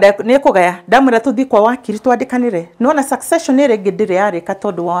ni kugaya ndamwira tuthi kwa wakiri twandikanire no na succession ire ngindire yarika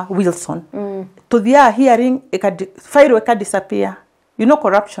tondu wa Wilson tuthia hearing file ka disappear. You know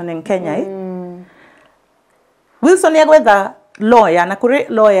corruption in Kenya Wilson yagwetha lawyer na kuri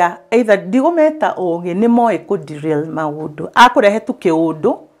lawyer either digometa oge ni moe ku derail maundu akurehe tu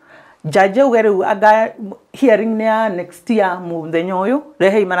kiundu judge ugeru aga hearing ne next year muthenya uyu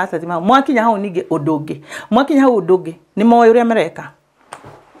rehe maratathi ma mwakinya hau ninge udungi mwakinya hau udungi ni moe uria mereka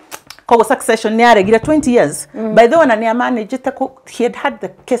kogo succession ni aregire 20 years by the way na ni manage he had the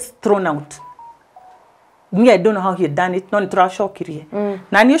case thrown out. I don't know how he had done it. No niturashokirie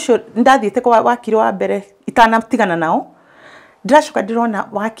na ni ucio ndathite kwa wakiri wa mbere itanatigana nao ndirashoka ndirona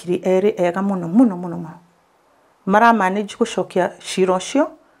wakiri eri ega muno mara manage gushokia shiro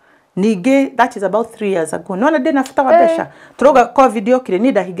cio ninge that is about 3 years ago no na ndina futa wa besha turoga covid yokire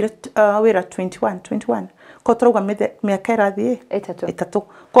ni ndahigire wera 21 ko turoga miaka irathie itatu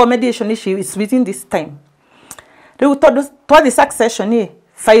ko mediation is within this time riu tondu twathi succession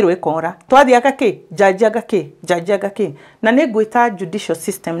file ikora twathi agake judge agake na ni gwita judicial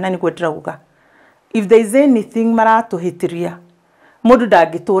system na ni gwedrauga if there is anything maratuhitiria mundu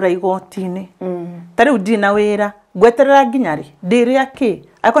ndagitura igoti-ini tari udina wira gweterera ginyari ndiri ake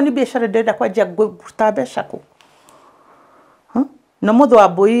ako ni biashara ndenda kwajia guta besha ku no mutho wa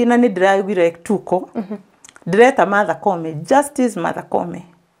mbui na ni ndiragwire tuko ndireta Martha Koome justice Martha Koome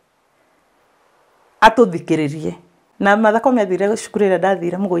atuthikiririe na Martha Koome athire cukuru ira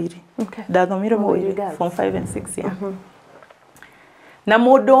ndathire mugoiri ndathomire mugoiri form 5 and 6 na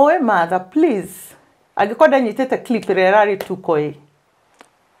mundu we Martha please agikonda nyitete clip rerari tuko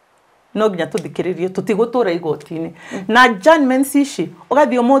no ginya tuthikiririe tutigutura igoti-ini na judgments ici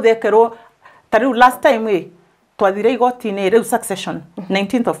ugathio muthekerwo tariu last time twathire igoti-ini riu succession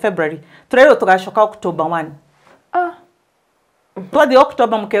 19th of February turero tugashoka October 1 twathi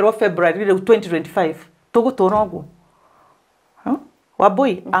October mukero February riu 2025 tugutura ugu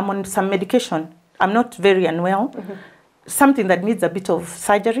Wabui, I'm on some medication. I'm not very unwell. Something that needs a bit of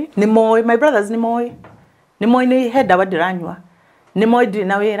surgery. Nimoi, my brothers nimoi. Nimoi ni heda wadiranywa. Nimoi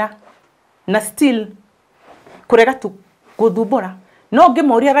dina wera. Na still kurega tu kuthubura. No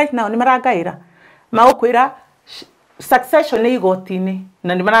ngimuria right now nimaragaira. Maukwira succession ni igoti-ini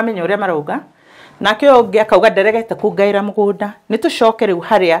na nimaramenya uria marauga. Na kio ngi akauga nderegete kungaira mugunda. Nitucoke riu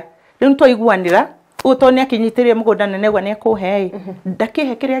haria. Riu twaiguanira utone akinyitirie mugunda nene gwa ne kuhe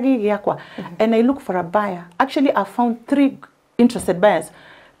ndakihe kiria gigiakwa. And I look for a buyer. Actually I found 3 interested buyers.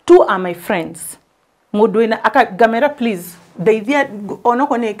 2 are my friends. Mundu ina akagamera please deithia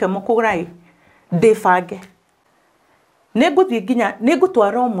onoko ne ke mukurai defage neguthi ginya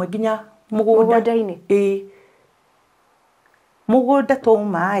negutwara omwe ginya mugunda-ini mugunda to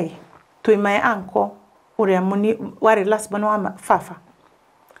mai twi my uncle uria muni wari last born wa fafa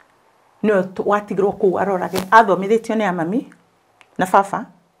no watigirwo ku arorage athomithitio ni amami na fafa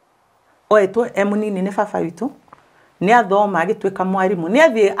oetwo emunini ni fafa witu ni athoma agitweka mwarimu ni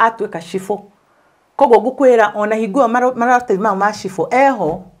athie atweka shifo kogo gukwira ona higuo marataima ma shifo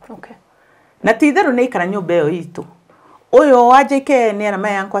eho okay na titheru ni ikara nyumba yo itu uyo wajike ni ana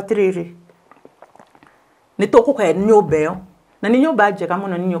mayanko atiriri ni tukuka nyumba yo na ni nyumba njega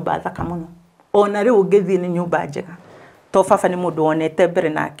muno ni nyumba thaka muno ona riu ngithi ni nyumba njega to fafa ni mundu onete mbere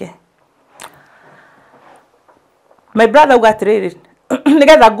nake. My brother ugatiriri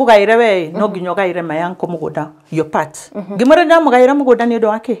nigetha ngugaire we no nginya ugaire mayanko mugunda your part ngimure ndamugaire mugunda ni ndo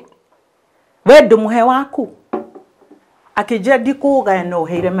wake we ndumuhe waku akijira ndikugae no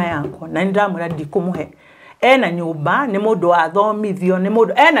heire mayanko na ndamura ndikumuhe ena nyumba ni mundu athomithio ni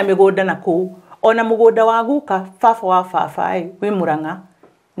mundu ena migunda na ku ona mugunda waguka fafa wa fafa we Murang'a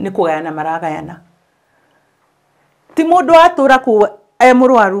ni kugayana maragayana ti mundu atura ku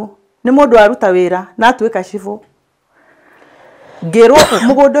murwaru ni mundu aruta wira na atwika shifu ngero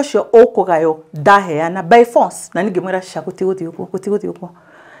mugunda ucio ukugayo ndaheana by force na ningimwira shakuti guti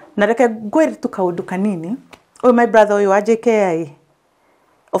na reke ngwiri tukaundu kanini oy my brother oyo ajeke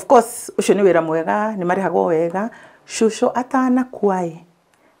of course ucio ni wira mwega ni marihagwo wega shusho atana kwai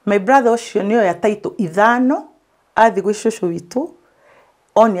my brother ucio ni oya taito ithano athi gwi shusho witu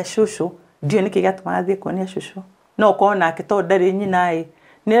onia shusho ndio nikigatuma athi konia shusho no kona akito ndari nyina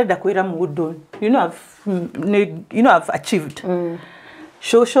ni renda kwira mundu I've achieved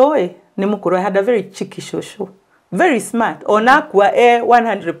shusho ni mukuru. I had a very cheeky shusho, very smart ona kwa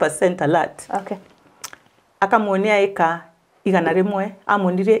 100% alert. Okay akamuonia eka igana rimwe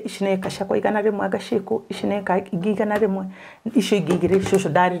amunirie ishineka shakwa igana rimwe agashiku ishineka igana rimwe isho igigire shusho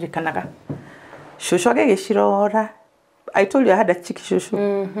ndaririkanaga shusho agegishirora. I told you I had a cheeky shusho.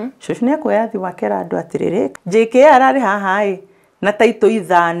 Shusho neko yathi wakera andu atirire JK arari haha na taito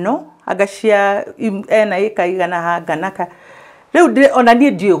ithano agashia ena eka igana haganaka riu ona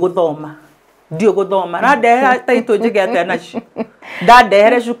nie ndio guthoma na ndehera taito njige atya nacio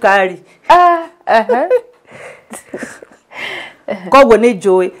ndandehere cukari kogo ni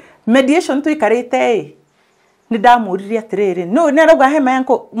joy mediation tuikarite ni ndamuririe atiriri no ni arauga hema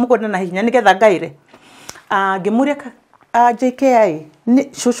yanko mugunda na hinya nigetha ngaire ngimuria JK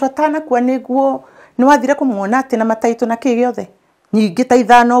ni shusho tana kwa niguo ni wathire kumuona ati na mataito na kigiothe nyingi ta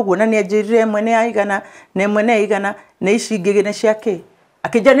ithano uguo na ni anjirire mwene ya igana na mwene igana na ici ingigi ne ciake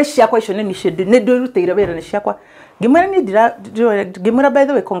akija ni ciakwa icio ni cindi ni ndirutire wira ni ciakwa ngimwira ni ngimwira by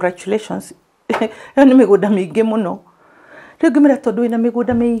the way congratulations ni migunda mingi muno riu ngimwira tondu ina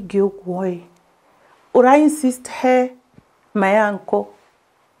migunda mingi uguo ura insist he mayanko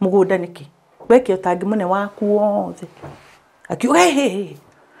mugunda niki weke utangi mune waku wothe akiuga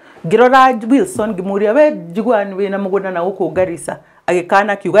ngirora Wilson ngimuria we njigwa ni wina mugunda na uku Garissa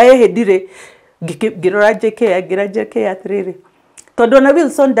agikana akiuga ndire ngirora JK agira JK atiriri tondu na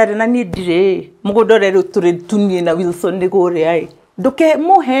Wilson ndari na ni ndire mugunda rero turi tunie na Wilson ni gore nduke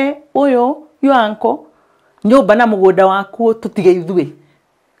muhe uyo yo anko nyumba na mugunda waku tutige ithuĩ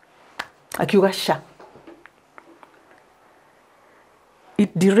akiuga sha it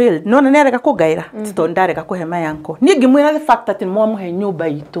derailed no na arega kugaira tondu ndarega kuhe mayanko ni ngimwira the fact that mwa muhe nyumba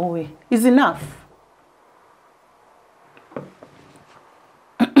itu is enough.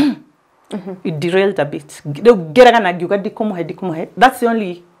 It derailed a bit. Geraga na giuga dikumuhe. That's the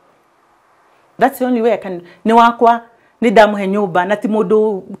only way I can. Ni wakwa ni damuhe nyumba na ti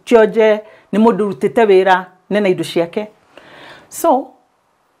mundu chioje ni mundu rutite wira nena indo ciake. So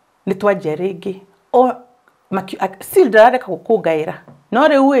ni twajere ingi o still ndarareka gukugaira no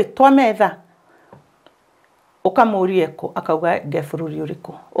riu twametha ukamurie ko akauga gefururi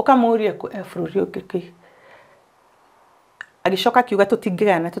uriku ukamurie ko efururi ukiki agishoka kiuga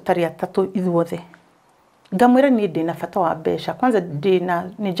tutingigana tutari atatu ithuothe ngamwira ni ndina bata wa besha kwanza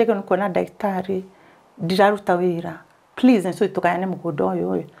ndina ni njege nuko na daktari ndiraruta wira please nso tukayane mugunda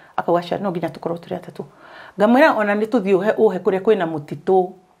uyu akawasha no nginya tukorwo turi atatu ngamwira ona ni tuthie uhe kuria kwina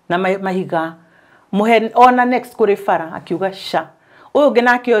mutito na mahiga muhe ona next kuri fara akiuga sha uyu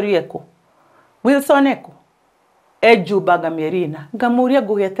ngina akiorie ko Wilson eko ejubaga mierina ngamuria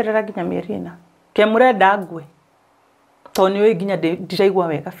ngugeterera nginya mierina ke murenda ngwe toni we nginya ndiraigwa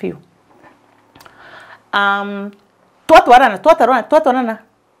wega fiu twatwarana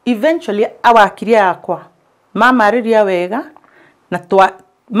eventually awakiria yakwa mamariria wega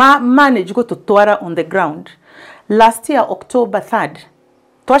na manage go tutwara on the ground. Last year October 3rd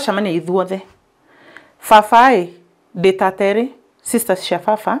twacemania ithuothe Fafai de tatere sisters cia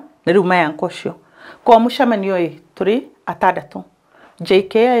Fafa na riu mayanko cio kwa mucemanio turi atandatu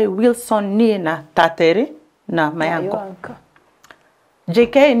JK Wilson ni na tatere na mayanko.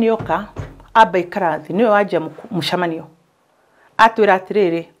 JK nioka abai karathi niwe wajia mucemanio atwira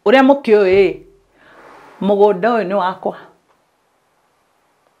atiriri uria mukio mugunda uyu ni wakwa.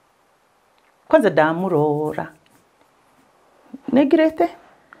 Kwanza ndamurora negirete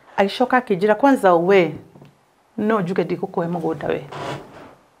aishoka akijira kwanza we no njuge ndikukuhe mugunda we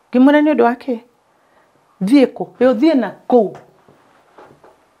ngimura ni undu wake thieko yo thie na kou.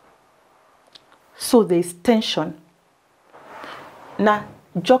 So there is tension na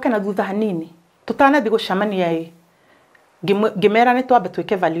njoke na thutha hanini tutanathi gucemania ngimera ni twambe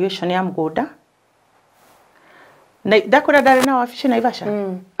twike evaluation ya mugunda na ndakora ndari na wabici Naivasha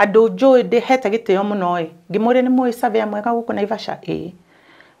andu njui ndihete gitio muno ngimuri ni mui survey mwega guku Naivasha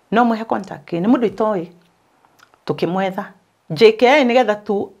no muhe contact ni mundu itoi tukimwetha JK nigetha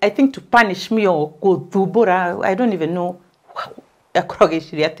tu I think to punish me or kuthumbura I don't even know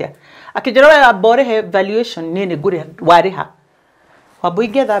akorogeciria atia akijira abore he evaluation ni nguri wariha wabu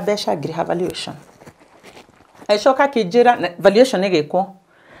igetha besha ngiri evaluation aishoka kijira evaluation igikwo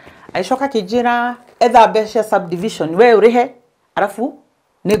aishoka kijira etha besha subdivision we urihe arafu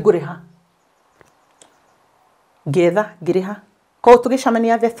ni nguriha getha ngiriha ko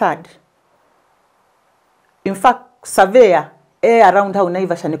tugicamania the 3rd. In fact surveyor around hau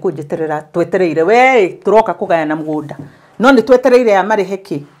Naivasha ni kunjeterera twetereire we turoka kugayana mugunda no ni twetereire ya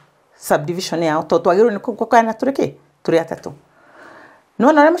mariheki subdivision ya to twagiru ni kugayana turiki turi atatu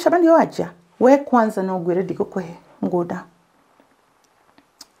no na mucemanio wajia we kwanza no ngwire ndigukuhe mugunda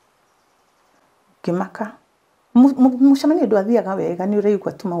kimaka mucemanio ndwathiaga wega ni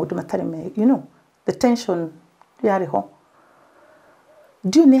uraigua tu maundu matari me the tension yariho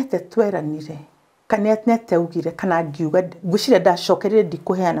ndio ni ate tweranire kana nete ugire kana ngiuga ngucire ndacokerire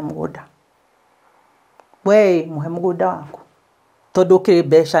ndikuheana mugunda we muhe mugunda waku tondu kiri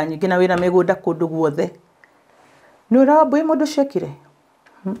besha nyingi na wina migunda kundu guothe ni urabui mundu cekire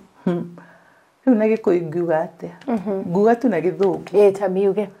riu na gikuyu ngiuga atia nguga tu na githungu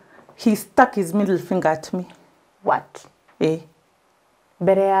tamiuge he stuck his middle finger at me. What?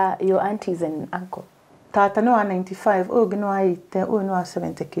 Mbere ya your aunties and uncle tata no 95 uyu no 80 uyu no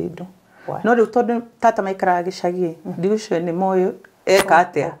 70 kindu no riu tondu tata maikara gicagi ndigusho ni moyo eka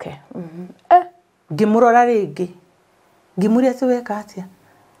atia okay ngimurora ringi ngimuria tu weka atia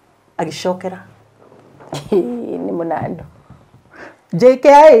agicokera ni munando JK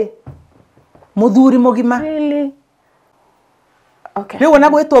muthuri mugima really okay riu ona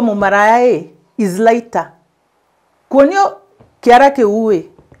gwitwo mumaraya is lighter kuonio kiara kiuwe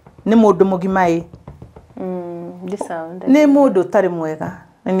ni mundu mugima ni mundu tari mwega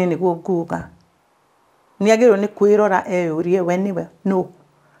ni niguo nguga ni agirwo ni kwirora urie we niwe no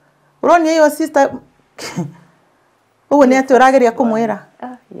uroni yo sister uwe ni ati urageria kumwira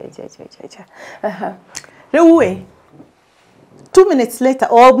riu we 2 minutes later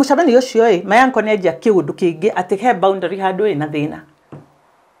mucemani ucio mayanko ni ajia kiundu kingi ati he boundary handu na thina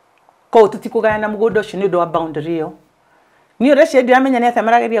ko tutikugayana mugunda ucio ni undu wa boundary yo ni ureci ndiramenya ni ati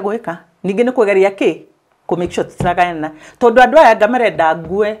marageria gwika ningi ni kugeria ki ku make sure tutiragayana tondu andu aya ngamarenda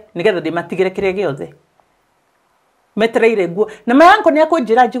ngue nigetha ndimatigire kiria giothe metreire nguo na mayanko ni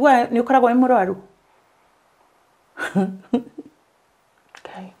akunjira njigwa ni ukoragwo ni murwaru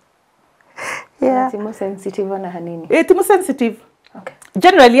okay yeah timo sensitive na hanini timo sensitive okay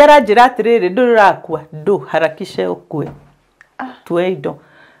generally aranjira atiriri ndurakua ndu harakishe ukue tueido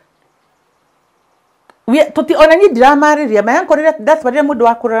tuti ona ni ndiramariria mayanko riria ndatwarire mundu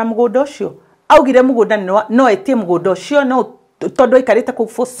wa kurora mugunda ucio augire mugunda no etie mugunda ucio no tondu ikarite ku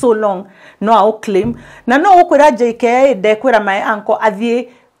for so long no au claim na no ukwira JK ndekwira my uncle athie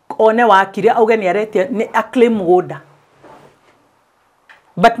one wakire auge ni aretie ni a claim mugunda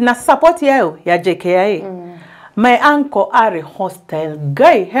but na support yao ya JK my uncle are hostile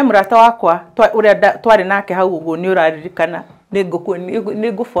guy hemrata wakwa uria twari nake hau uguo ni uraririkana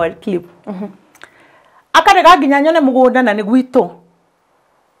ni go for clip akarega ginya nyone mugunda na ni gwito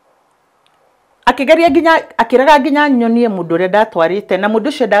akigeria ginya akiraga ginya nyonie mundu ria ndatwarite na mundu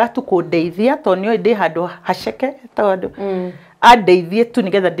ucio ndagatukundeithia tonio ndi handu haceke tondu andeithie tu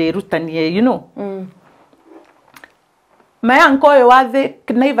nigetha ndirutanie my uncle wathi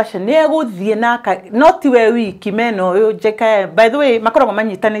Naivasha ni eguthie naka not we wiki meno yo JK by the way makoragwo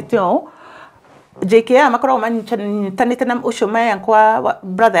manyitanite o JKA makoragwo manyitanĩte na ũcio mayanko wa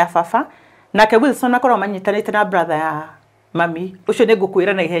brother ya baba, nake Wilson akoragwo manyitanĩte na brother ya mami. Ũcio nĩ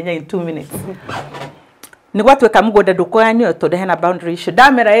ngũkwĩra na ihenya in 2 minutes. Nĩ gwatuĩka mũgũnda ndũkũganio tondũ hena boundary issue.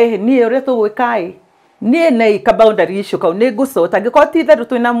 Ndamera niĩ ũrĩa tũgwĩka niĩ nei ka boundary issue kau nĩ ngũcota. Angĩkorwo ti itherũ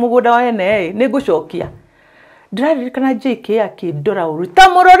twĩna mũgũnda wa ene nĩ ngũcokia. Ndĩraririkana JKA akĩndora ũru ta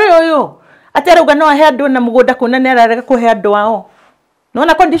mũrori ũyũ atĩ arauga no ahe andũ na mũgũnda kũna nĩ ararega kũhe andũ ao.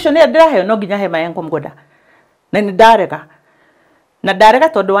 Nona condition ya ndĩraheo no nginya he mayango mũgũnda. Na nĩ ndarega. Na ndarega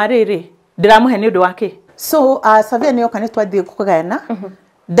tondũ wa rĩrĩ ndĩramũhe nĩ ũndũ wake. So survey nĩ yoka nĩ twathiĩ kũgayana.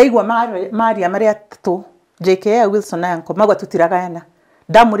 Ndaigua maria marĩa atatũ JKA Wilson na yanko magwa tutiragayana.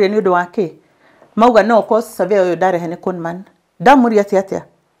 Ndamũria nĩ ũndũ wake. Mauga no cause survey ũyũ ndarehe nĩ conman. Ndamũria atĩa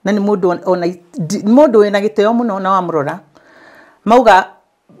na nĩ mũndũ wĩna gĩtĩo mũno na wamũrora. Mauga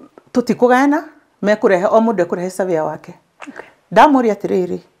tutikũgayana mekũrehe o mũndũ ekũrehe survey wake. Ndamũria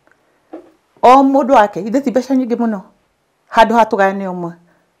atĩrĩrĩ o mũndũ wake ithe ti mbeca nyingĩ mũno handũ hatũgayane ũmwe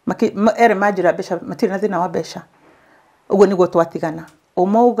ere manjĩra mbeca matirĩ na thĩna wa mbeca ũguo nĩguo twatigana.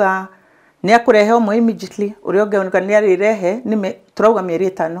 Ũmauga nĩ akũrehe ũmwe immediately ũrĩa ũngĩ nĩ arĩrehe tũrauga mĩeri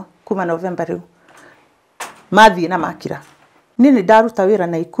 5 kuma November rĩu mathiĩ na makira. Niĩ nĩ ndaruta wĩra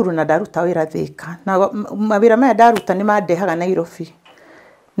na Ikuru na ndaruta wĩra Thĩka na mawĩra maya ndaruta nĩ mandehaga Nairobi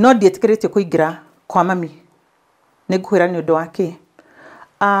no ndiĩtĩkĩrĩtio kũingĩra kwa mami. Nĩ ngũkwĩra nĩ ũndũ wake.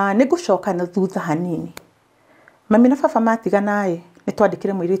 Nĩ ngũcoka na thutha hanini. Mami na baba matigana nĩ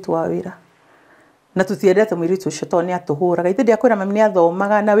twandĩkire mũirĩtu wa wĩra na tũtiendete mũirĩtu ũcio tondũ nĩ atũhũraga. Ithe ndiakwĩra mami nĩ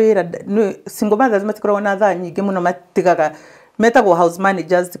athomaga na wĩra single mothers matikoragwo na thaa nyingĩ mũno matigaga metagwo house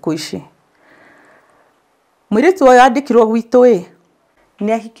managers thikũ ici. Mũirĩtu ũyũ andĩkirwo gwitũ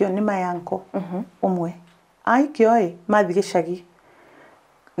nĩ ahikio nĩ mayanko ũmwe. Ahikio mathi gĩcagi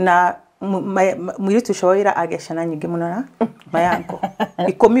na mũirĩtu ũcio wa wĩra agĩa ciana nyingĩ mũno na mayanko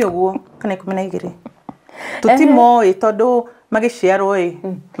 10 ũguo kana 12. Tutimoĩ tondũ magĩciarwo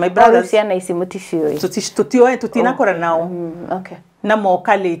my brothers ciana ici mũticiũĩ tutinakora nao. Na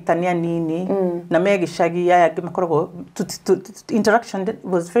moka late nĩ anini na megĩcagi aya angĩ makoragwo interaction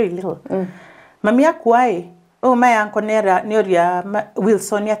was very little. Mami akua mayanko nĩ oria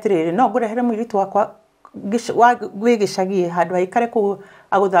Wilson atĩrĩrĩ no ngũrehere mũirĩtu wakwa gwĩ gĩcagi handũ haikare kũu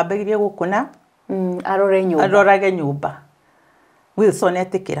agũthambagĩrie gũkũ na arorage nyũmba. Wilson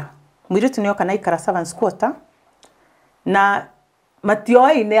etĩkĩra. Mũirĩtu nĩ oka na ikara servants quarter na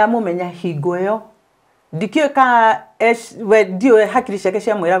matioĩ nĩ amũmenya hingo ĩyo. Ndikĩũĩ ka ndiũĩ hakiri ciake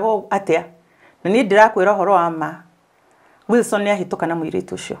ciamwĩraga atĩa na niĩ ndĩrakwĩra ũhoro wa ma. Wilson nĩ ahĩtũka na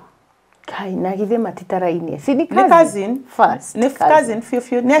mũirĩtu ũcio. Kai na githĩ matitarainie. Nĩ cousin first. Nĩ cousin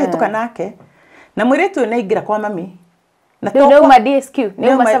fiũ nĩ ahĩtũka nake. Na mũirĩtu nĩ aingĩra kwa mami. Na neuma DSQ,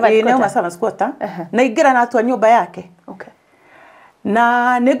 neuma servants quarter. Na aingĩra na atua nyũmba yake.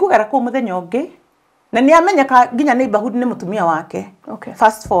 Na nĩ ngũgera kũu mũthenya ũngĩ na nĩ amenyeka nginya neighborhood nĩ mũtumia wake.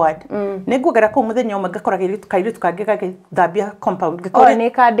 Fast forward. Nĩ ngũgera kũu mũthenya ũmwe ngakora kairĩtu kangĩ gagĩthambia compound. Nĩ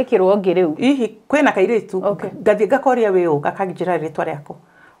kandĩkĩrwo ũngĩ rĩu. Ihi kwĩna kairĩtu ngathiĩ ngakoria wĩ gakanjĩra rĩtwa rĩako.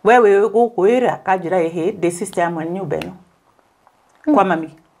 We wĩ gũkũ wĩra kanjĩra ndĩ sister ya mwene nyũmba ĩno kwa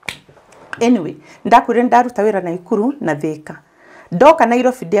mami. Anyway, ndakwĩra ndaruta wĩra na Ikuru na Thĩka. Ndoka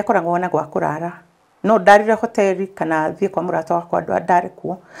Nairobi ndiakoragwo na gwa kũrara. No ndarire hoteli kana thiĩ kwa mũrata wakwa ndarĩ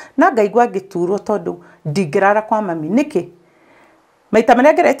kuo. Na ngaigua ngĩturwo tondũ ndingĩrara kwa mami. Nĩkĩ? Maita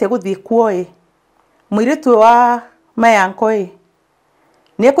marĩa ngeretie gũthiĩ kuo mũirĩtu wa mayanko nĩ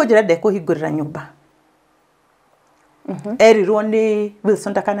ekũnjĩra ndekũhingũrĩra nyũmba. Erirwo nĩ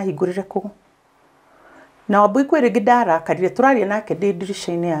Wilson ndakanahingũrĩre kũu. Na Wambui kwĩ rĩngĩ ndarakarire tũraria nake ndĩ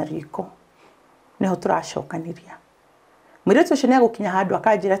ndirisha-inĩ ya riko. Nĩho tũracokanĩria. Mũirĩtu ũcio nĩ agũkinya handũ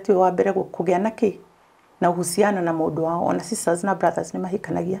akanjĩra tiwe wa mbere kũgĩa na na uhusiano na mũndũ wao. Ona sisters na brothers nĩ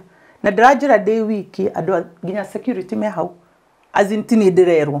mahikanagia. Na ndĩranjĩra ndĩ wiki andũ nginya security me hau. As in tini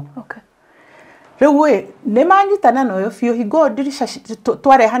ndĩrerwo. Rĩu nĩ manyitana na ũyũ biũ hingo ndirisha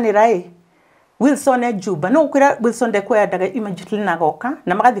twarehanĩra Wilson Juba. No ũkwĩra Wilson ndekwendaga immediately na goka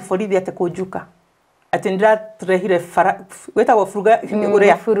na magathi borithi atĩ kũnjuka. Atĩ ndĩrarehire wĩtagwo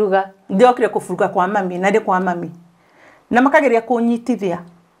furuga. Ndiokire kũfuruga kwa mami na ndĩ kwa mami. Na makageria kũnyitithia.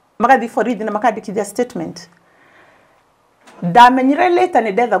 Magathi borithi na makandĩkithia statement. Ndamenyire later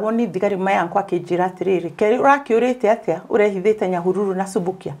nĩ ndethagwo nĩ thigari mayanko akĩnjĩra atĩrĩrĩ ũrakĩũrĩte atĩa ũrehithĩte Nyahururu na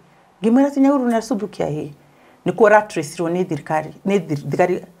Subukia. Ngĩmwĩra atĩ Nyahururu na Subukia nĩkuo ratracirwo nĩ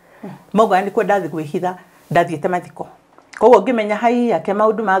thigari. Mauga nĩkuo ndathi gwĩhitha ndathiĩte mathiko. Koguo ngĩmenya hai ake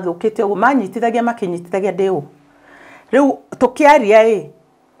maũndũ mathũkĩte ũguo manyitithagia makĩnyitithagia ndĩũ. Rĩu tũkĩaria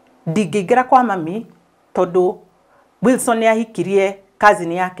ndingĩingĩra kwa mami tondũ Wilson nĩ ahikirie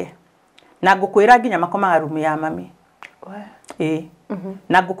cousin yake. Na ngũkwĩra nginya makomaga rumu ya mami.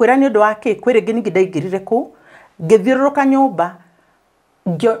 na ngukwira ni undu wake kwire ngi ndaingirire ku ngithiururuka nyumba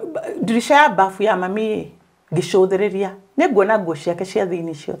dirisha ya bafu ya mami ngicuthiriria ni nguona nguo ciake cia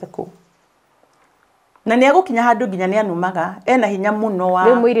thiini ciothe ku na ni agukinya handu nginya ni anumaga ena hinya muno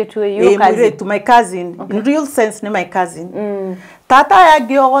wa muiritu my cousin in real sense ni my cousin tata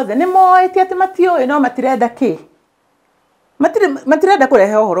yangi ogothe ni moetie ati matio no matirenda ki matirenda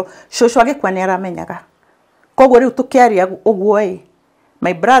kurehe uhoro shosho agikwa ni aramenyaga koguo riu tukiaria uguo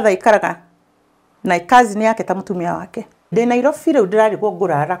my brother ikaraga na cousin yake ta mutumia wake ndi Nairobi riu ndirarigwo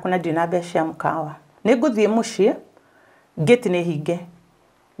ngurara kuna ndina mbeca mukawa ni nguthie mucii gate ni hinge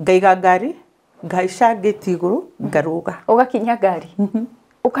ngaiga ngari ngaica gate iguru ngaruga ugakinya ngari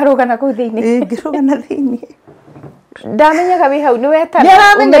ukaruga na kuu thiini ngiruga na thiini ndamenyaga wi hau ni weta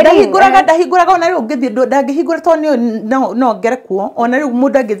ndahinguraga ona riu ngithie ndangihingura to no ngere kuo ona riu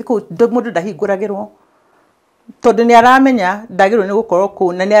mundu angithi ku mundu ndahinguragirwo tondu ni aramenya ndagirwo ni gukorwo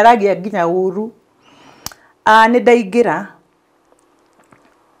ku na ni aragia nginya uru ni ndaingira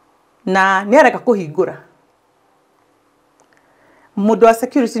na ni areka kuhingura mundu wa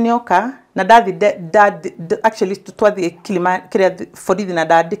security ni oka na dathi actually twathi kilima kiria borithi na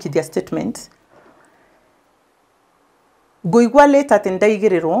ndandikithia statement nguigwa late ati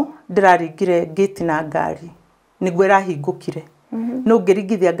ndaigirirwo ndiraringire gate na ngari niguo irahingukire no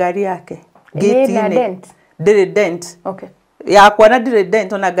ngiringithia ngari yake gate ndiri dent yakwa na ndiri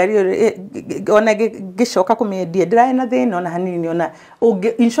dent ona ngari ona gicoka kumiendia ndirae na thina ona hanini ona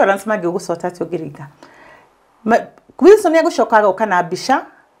insurance magi ugusota ati ugiringa Wilson yagucokaga ukana mbica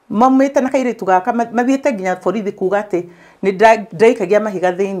mamite na kairitu gaka mathiete nginya borithi kuga ati ni ndaikagia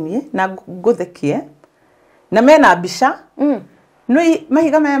mahiga thiini na nguthekie na mena mbica no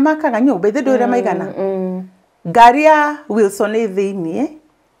mahiga maya makaga nyumba ithe ndwira maigana ngari ya Wilson thiini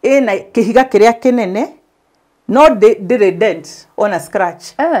ina kihiga kiria kinene no ndiri dent on a scratch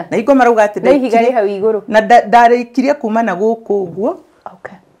na iko marauga ati ndaihiga hau iguru na ndarikirie kuma na guku uguo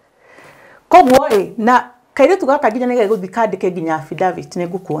koguo na kairitu gaka nginya nige guthikandike nginya affidavit ni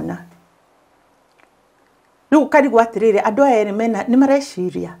ngukuona riu karigwa atiriri andu aya mena ni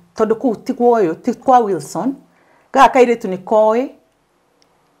mareciria tondu ku tigwo uyu ti kwa Wilson gaka kairitu ni koi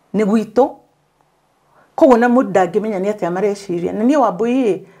ni gwito koguo na mundu ndangimenya ni atia mareciria na ni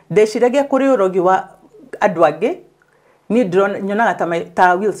wambui ndeciragia kuri urogi wa andu angi ni drone nyonaga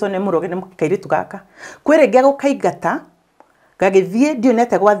ta Wilson muroge ni kairitu gaka kwire ngia gukaingata gagithie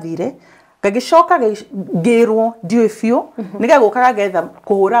ndionete gwathire gagicoka ngirwo ndiwe biu niga gukaga getha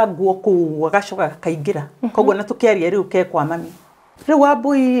kuhura nguo kuwa gacoka kaingira koguo na tukiaria riu ke kwa mami riu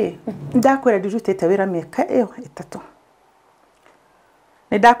wambui ndakwira ndirutite wira miaka iyo 3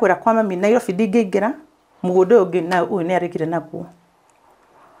 ni ndakwira kwa mami Nairobi ndingiingira mugundo ungi na uyu ni arigire naguo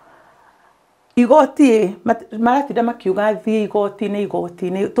igoti maratinda makiuga thie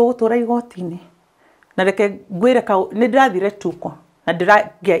igoti-ini tugutura igoti-ini na reke ngwire ni ndirathire tuko na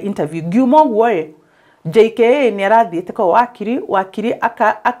ndiragia interview ngiuma guo JKA ni arathiite ko wakiri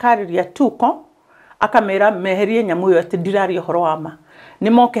akariria tuko akamera meherie nyamu yo ati ndirari horo wama ni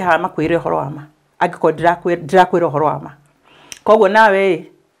moke ha makwire horo wama agiko ndirakwira horo wama koguo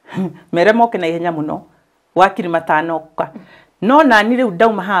nawe mere moke na ihenya muno wakiri matanoka no na ni riu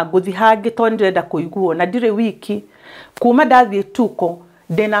ndauma ha nguthi hangi to ndirenda kuiguo na ndire wiki kuma ndathie tuko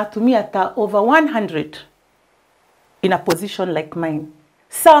ndena atumia ta over 100 in a position like mine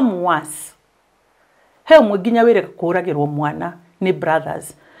some worse he mwiginya wire kuragirwo mwana ni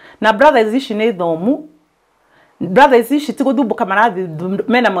brothers na brothers ici ni thomu brothers ici tiguthubuka marathi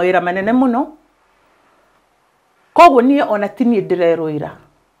mena mawira manene muno koguo ni ona tini ndireruira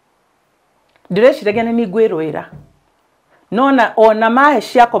ndireciria ni ngwiruira nona ona mahe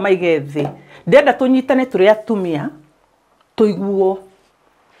ciako maigethi ndenda tunyitane turi atumia tuiguo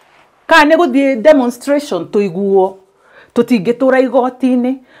kana guthie demonstration tuiguo tutingitura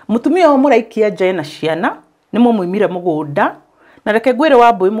igoti-ini mutumia muraikia nje na ciana ni mumwimire mugunda na reke ngwire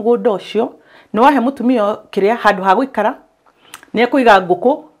wambui mugunda ucio ni wahe mutumia kiria handu ha gwikara ni akuiga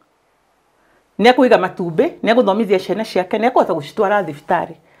nguku ni akuiga matumbi ni aguthomithia ciana ciake ni akwata gucitwara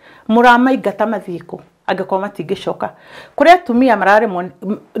thibitari muramaingata mathiko agakoma matingicoka kuria atumia marare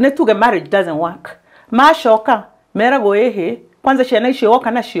ni tuge marriage doesn't work macoka meragwo ihi kwanza ciana icio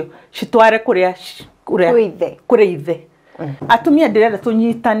woka nacio citware kuria kuri ithe atumia ndirenda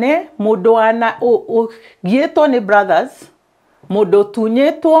tunyitane mundu wana gieto ni brothers mundu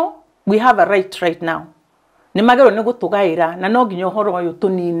tunyetwo we have a right now ni magero ni gutugaira na no nginya horo uyu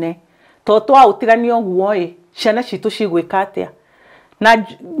tunine to twa utiganio guo ciana citu cigwika atia na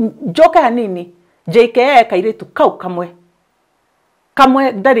joka hanini JKA kairitu kau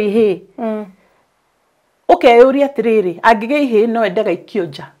kamwe ndari hi ukeyuria atiriri angige ihe no endaga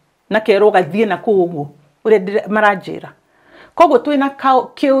ikionja na kero gathie na kuguo uri maranjira koguo twina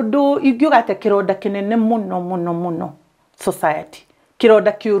kiundu ingiugate kironda kinene muno society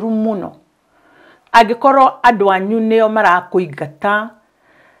kironda kiuru muno angikorwo andu anyu nio marakuingata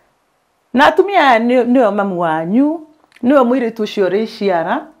na atumia nio mamu wanyu nio mwiritu ucio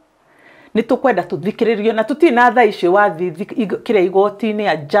riciara ni tukwenda tuthikiririo na tutina tha icio wathi kire igoti-ini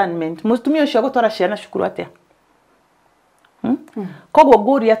adjournment mutumia ucio gutwara ciana cukuru atia koguo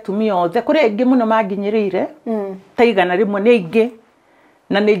nguri atumia othe kuri ingi muno manginyirire taigana rimwe ni ingi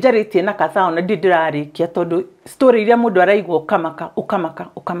na ni njaritie na kathao na ndirarikia tondu story iria mundu araigwa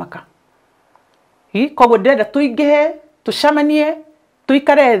ukamaka koguo ndenda tuingihe tucamanie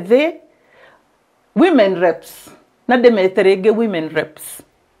tuikare thi women reps na ndemetere ingi women reps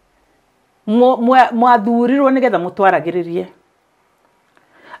mwathurirwo nigetha mutwaragiririe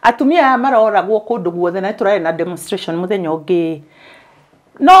atumia maroragwo kundu guothe na turare na demonstration muthenya ungi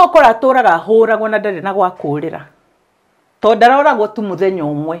no kora turaga huragwo na ndari na gwakurira to ndaroragwo tu muthenya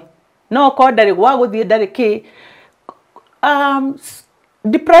umwe no ko ndari gwa guthie ndari ki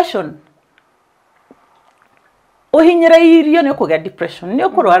depression uhinyirairio ni kugia depression ni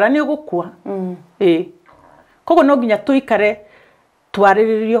ukurwara ni ugukua koguo no nginya tuikare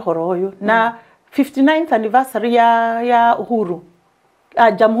twariririo horo uyu na 59th anniversary ya uhuru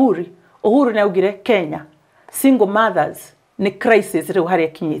jamhuri uhuru na ugire Kenya single mothers ni crisis riu haria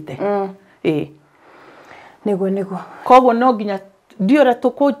kinyite niguo koguo no nginya ndiora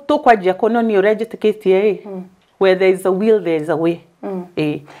tukwanjia kono ni urejetikitie where there is a will there is a way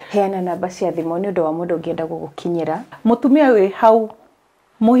heana namba cia thimu ni undu wa mundu ungienda gugukinyira mutumia we hau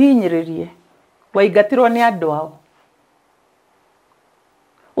muhinyiririe waigatirwo ni andu ao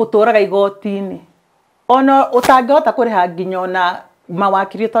uturaga igoti-ini ona utangihota kuriha nginya ona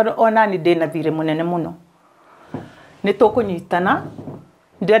mawakiri tondu ona ni ndina thire munene muno ni tukunyitana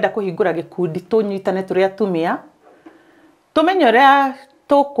ndirenda kuhingura gikundi tunyitane turi atumia tumenye uria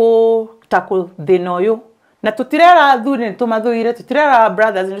tackle thina uyu na tutirera athuri ni tumathuire tutirera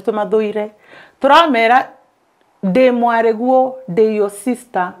brothers ni tumathuire turamera ndi mwareguo ndi your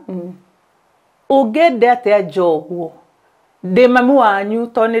sister ugende atia njoguo ndi mamu wanyu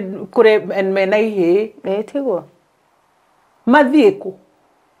toni kure mena ihe tiguo mathiku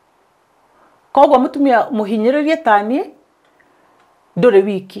koguo mutumia muhinyiririe tani nduri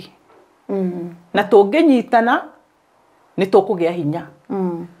wiki na tunginyitana ni tukugia hinya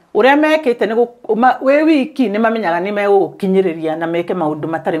uria mekite ni we wiki ni mamenyaga ni megukinyiriria na meke maundu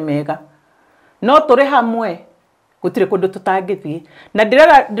matari mega no turi hamwe gutire kundu tutangithii na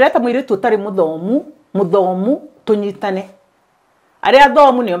ndireta mwiritu utari muthomu tunyitane aria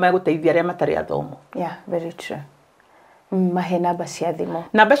thomu nio meguteithia aria matari athomu very true mahe namba cia thimu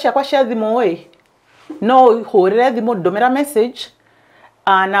namba ciakwa cia thimu no hurire thimu ndumira message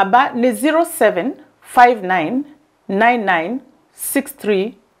namba ni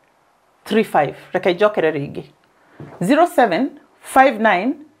 0759996335 reke njokere ringi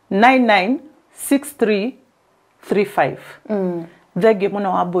 0759996335 thenge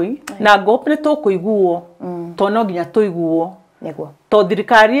muno wa mbui na ngop ni tukuiguo to no nginya tuiguo niguo to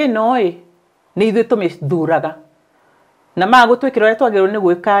thirikari ino ni ithu tumithuraga na magutwikira uria twagirwo ni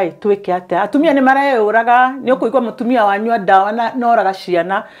gwika twike atia atumia ni mareyuraga ni ukuigwa mutumia wanyua dawa na noraga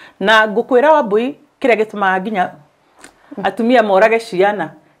ciana na ngukwira wa mbui kiria gituma nginya atumia morage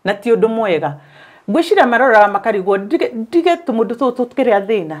ciana na ti undu mwega ngwicira marora makarigwo dige tumundu tutu tukiria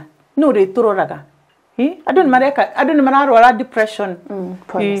thina no ri turoraga andu ni mararwara depression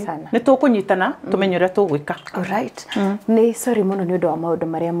sana ni tukunyitana tumenye uria tugwika alright ni sorry muno ni undu wa maundu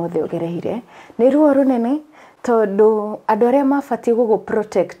maria mothe ugereire ni ruo runene tondu andu aria mabati gugu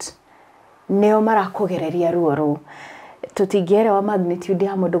protect neo marakugereria ruo ru tutingiera wa magnitude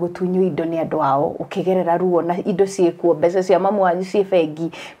ya mundu gutunyo indo ni andu ao ukigerera ruo na indo ciekuo mbeca cia mamu wanyu cie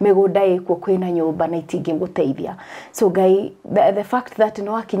bengi migunda ikuo kwina nyumba na itingi guteithia so guy the fact that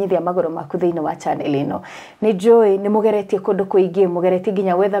no akinyithia magoro maku thiini wa channel ino ni joy ni mugeretie kundu kuingi mugeretie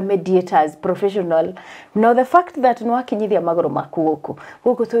nginya whether mediators professional no the fact that no akinyithia magoro maku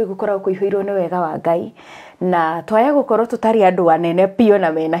guku tui gukora kuihuirwo ni wega wa ngai na twaya gukorwo tutari andu anene pio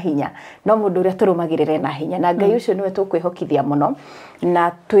na mena hinya no mundu uria turumagirire na hinya na ngai ucio niwe tukwihokithia muno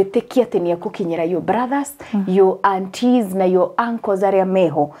na twitikia ati ni akukinyira your brothers your aunties na your uncles aria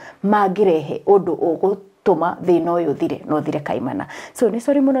meho magirehe undu ugutuma thina uyu thire no thire kaimana so ni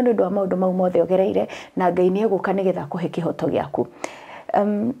sorry muno ni undu wa maundu mau mothe ogereire na ngai ni eguka nigetha kuhe kihoto giaku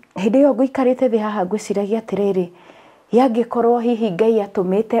hindi yo guikarite thi haha ngwiciragia atiriri yangikorwo hihi ngai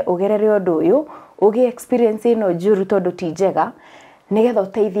atumite ugerere undu uyu ugi experience ino njuru tondu ti njega nigetha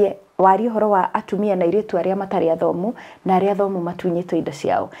uteithie wari horo wa atumia na iritu aria matari athomu na aria athomu matunyitwo indo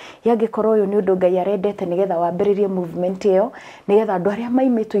ciao yangikorwo uyu ni undu Ngai arendete nigetha wambiririe movement iyo nigetha andu aria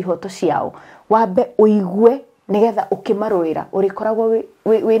maimitwo ihoto ciao wambe uigue nigetha ukimaruira urikoragwo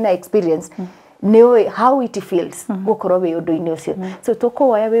wina experience ni how it feels gukorwo wi undu-ini ucio so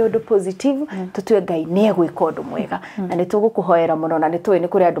tukuoya wi undu positive tutue Ngai ni egwika undu mwega na ni tugukuhoera muno na ni tuwe ni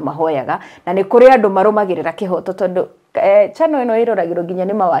kuri andu mahoyaga na ni kuri andu marumagirira kihoto tondu chano ino iroragiro ginya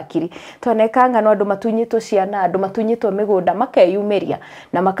ni mawakiri tonekanga no andu matunyitwo ciana andu matunyitwo migunda makeyumiria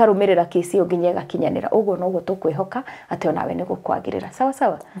na makarumirira kesi yo ginya gakinyanira uguo no guo tukwihoka ati onawe ni gukwagirira sawa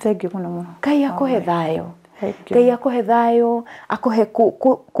sawa thank you muno Ngai akuhe thayo Ngai akuhe thayo akuhe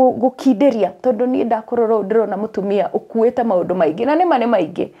gukinderia tondu ni ndakurora ndirona mutumia ukuite maundu maingi na ni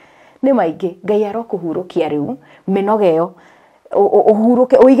maingi Ngai arokuhurukia riu minogeyo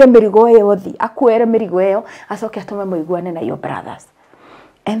uhuruke uige mirigo yo thi akuere mirigo yo acoke atume muiguane na your brothers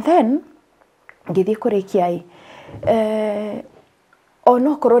and then ngithie kurikia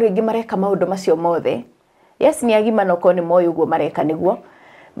ono korwo ringi mareka maundu macio mothe yes ni agima no ko ni moyo uguo mareka niguo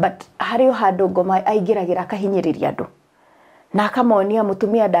but hario handu ngoma aingiragira akahinyiriria andu na akamonia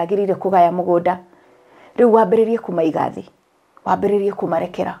mutumia ndagirire kugaya mugunda riu wambiririe kumaigathi wambiririe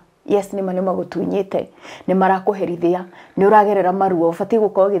kumarekera yes ni mane magutunyite ni marakuherithia ni uragerera maruo ufati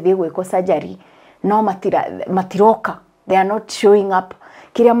gukorwo githie gwiko surgery no matiroka they are not showing up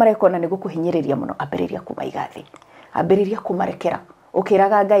kiria marekona ni gukuhinyiriria muno ambiriria kumaigathi ambiriria kumarekera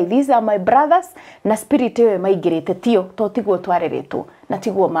ukiraga Ngai these are my brothers na spirit we maigirite tio to tiguo twareretwo na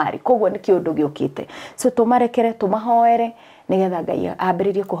tiguo mari kogwo ni kiundu giukite so tumarekere tumahoere nigetha Ngai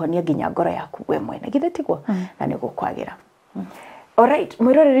ambiririe kuhonia ginya ngoro yaku we mwene githe tiguo na ni gukwagira alright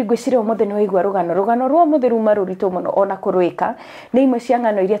mwiroreri ngwiciria umuthe ni waigua rugano rwa muthiru marurito muno ona kurwika ni imwe cia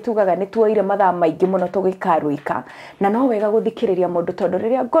ngano iria tugaga ni tuoire mathaa maingi muno tugikarwika na no wega guthikiriria mundu tondu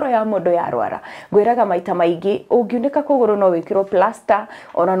riria ngoro ya mundu yarwara ngwiraga maita maingi ungiunika kuguru no wikirwo plaster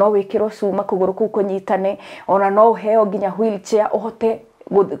ona no wikirwo cuma kuguru kuu kunyitane ona no uheo ginya wheelchair uhote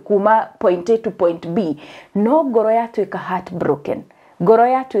kuma point A to point B no ngoro yatuika heartbroken ngoro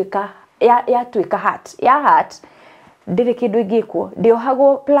yatuika heart ndire kindu ingikwo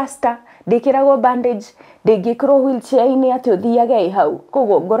ndiohagwo plaster ndikiragwo bandage ndingikirwo wheelchair-ini ati uthiage hau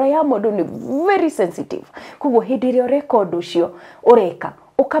koguo ngoro ya mundu ni very sensitive koguo hindi ire record ucio ureka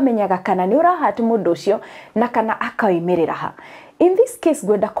ukamenyaga kana ni urahati mundu ucio na kana akaimirira ha in this case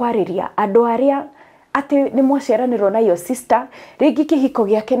gwenda kwariria andu aria ati ni mwaciaranirwo na your sister ringi kihiko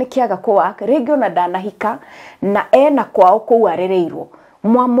giake ni kiaga kuwaka ringi ona ndanahika na ena kwao kuu arereirwo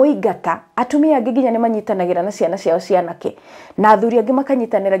mwamuigata atumia angi ginya ni manyitanagira na ciana ciao cianake na athuri angi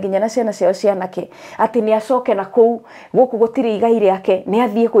makanyitanira ginya na ciana ciao cianake ati ni acoke na kuu guku gutiri igai riake ni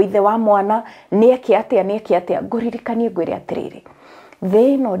athie ku ithe wa mwana ni eke atia nguririkanie ngwire atiriri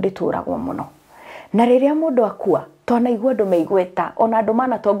thino ndituragwo muno na riria mundu akua twanaigua andu meigweta ona andu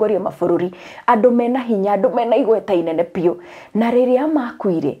manatongoria mabururi andu mena hinya andu mena igweta inene pio na riria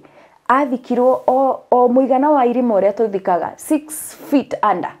makuire athikirwo o muigana wa irima uria tuthikaga 6 feet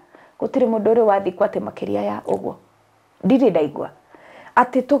under gutiri mundu uri wathikwa ati makiria ya uguo ndiri ndaigua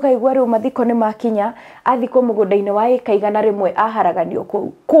ati tukaigua riu mathiko ni makinya athikwo mugunda-ini wa eka igana rimwe aharaganio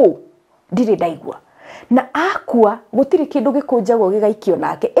ku ndiri ndaigua na akua gutiri kindu gikunjagwo gigaikio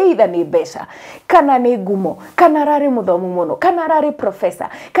nake either ni mbeca kana ni ngumo kana arari muthomu muno kana arari professor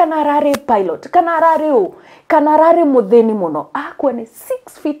kana arari pilot kana arari muthini muno akua ni 6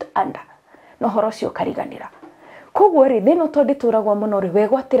 feet under no horo cio kariganira koguo ri thino tondituragwo muno ri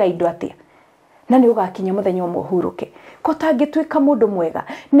wegwatira indo atia na ni ugakinya muthenya umwe huruke ko tangituika mundu mwega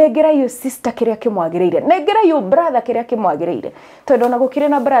negera yo sister kiria kimwagiriire negera yo brother kiria kimwagiriire tondu na gukire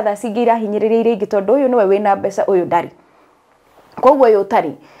na brothers ingira hinyiririe ingi tondu uyu niwe wina mbeca uyu ndari koguo uyu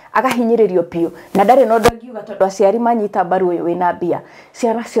tari agahinyiririo pio na ndari no ndangiuga tondu aciari manyita mbaru uyu wina mbia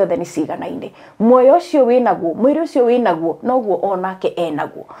ciana ciothe ni ciganaine muoyo ucio winaguo mwiri ucio winaguo noguo onake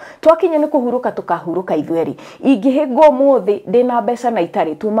enaguo twakinya ni kuhuruka tukahuruka ithueri ingihingwo muthi ndina mbeca na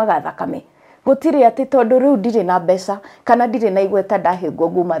itari tumaga thakame gutiri ati tondu riu ndiri na mbeca kana ndiri na igweta ndahingwo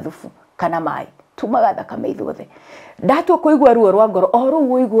nguma thufu kana mai tumaga thakame ithuothe ndatwa kuigua ruo rwa ngoro o ruo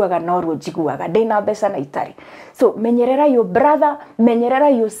uiguaga no ruo njiguaga ndina mbeca na itari so menyerera your brother menyerera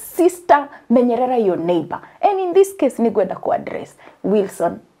your sister menyerera your neighbor and in this case ni gwenda ku address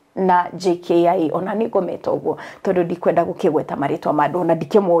Wilson na JKI ona ni ngometa uguo tondu ndikwenda gukigweta maritwa mandu na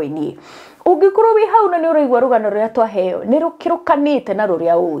ndikimwoini ungikorwo wi hau na ni uraigua rugano ruria twaheo ni rukirukanite na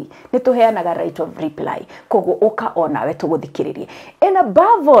ruria ui ni tuheanaga right of reply koguo uka onawe tuguthikiririe and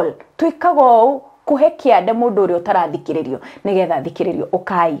above all twikaga kuhe kiande mundu uri utarathikiririo nigetha thikiririo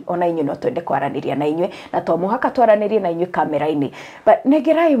ukai ona inyu no twende kwaraniria na inywe na to muhaka twaranirie na inywe kamera-ini but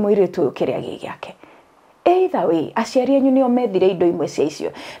negerai muiritu uyu kiria giake either way aciari anyu nio methire indo imwe cia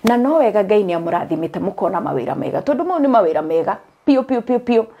icio na no wega Ngai ni amurathimite mukona mawira mega tondu mau ni mawira mega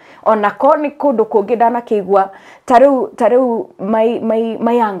pio ona ko ni kundu kungi ndana kigwa tariu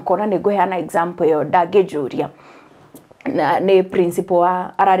my uncle na niguheana example yo ndagijuria na ni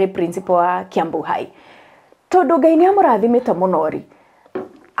principal arari principal wa Kiambu High tondu Ngai ni amurathimite munori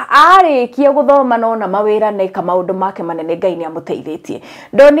arikia guthoma nona mawira na maundu make manene Ngai ni amuteithitie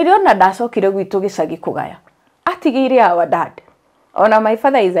ndonire ona ndacokire gwitu gicagi kugaya atigire our dad ona my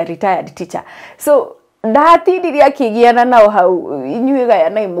father is a retired teacher so ndatindiria akigiana nao hau inyuĩ gaya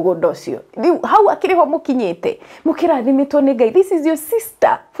na mugunda ucio hau akiriho mukinyite mukirathimitwo ni Ngai this is your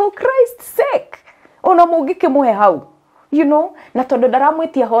sister for Christ's sake ona mungikimuhe hau you know na tondu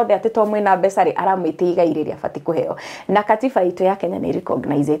ndaramwitia hothe ati to mwina mbeca ri aramwitia igai riria afati kuheo na katiba itu ya Kenya ni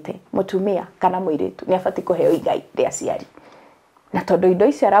recognizete mutumia kana muiritu ni afati kuheo igai ria aciari na tondu indo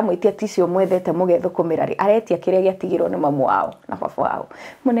icio aramwitia ticio mwethete mugethukumira ri aretia kiria giatigirwo ni mamu wao na baba wao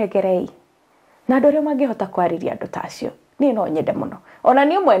munengerei na ndore mangihota kwariria andu tacio ni no nyende muno ona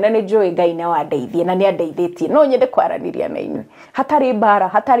ni mwene ni njui Ngai na wandeithie na ni andeithitie no nyende kwaraniria na inywe hatari mbara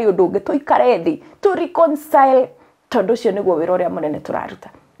hatari undu ungi tuikare thi to reconcile tondu cio niguo wira uria munene turaruta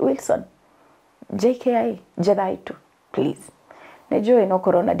Wilson JKI Jethaitu please ni njui no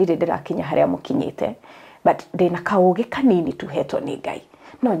korona ndire ndirakinya haria mukinyite but ndina kaugi kanini tuhetwo ni Ngai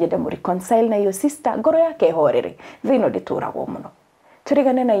no nyende mu reconcile na your sister ngoro yake horere thino ndituragwo muno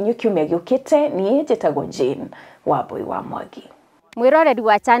turigane na inyuĩ kiumia giukite ni njitagwo Jane Wambui wa Mwangi mwiroreri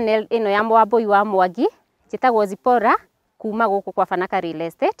wa channel ino ya Wambui wa Mwangi njitagwo Zipora kuma guku kwa Fanaka Real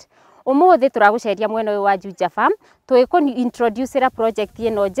Estate umuthi turaguceria mwena uyu wa Juja Farm twiko introduce project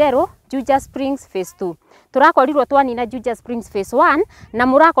ino njeru Juja Springs phase 2 turakorirwo twanina Juja Springs phase 1 na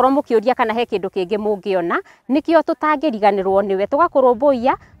murakorwo mukiuria kana he kindu kingi mungiona nikio tutangiriganirwo niwe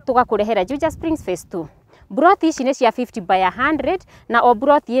tugakurumbuia tugakurehera Juja Springs phase 2 Broti ici ni cia 50 by 100 na o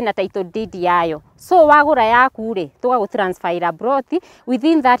broti ina title deed yayo so wagura yaku ri tugagutransfera broti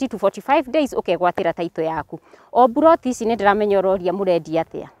within 30 to 45 days ukegwatira title yaku o broti ici ni ndiramenyororia murendia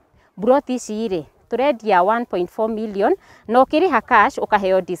atia broti ici ri turendia 1.4 million no kiriha cash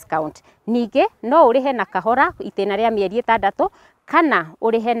ukaheo discount ninge no urihe na kahora itena ria mieri 6 kana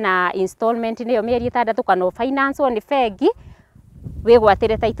urihe na installment niyo mieri 6 kana finance on fegi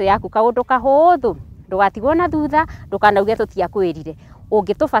wigwatire title yaku kaundu kahuthu ndugatigwo na thutha ndukanauge tutiakwirire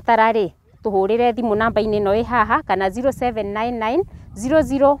ungitubatara ri tuhurire thimu namba-ini no ihaha kana 0799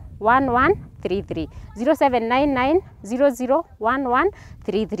 001133 0799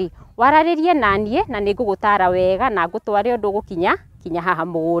 001133 wararirie nanie na ningugutara wega na ngutware undu gukinya haha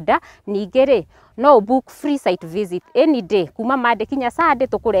mugunda ninge ri no book free site visit any day kuma Monday kinya Sunday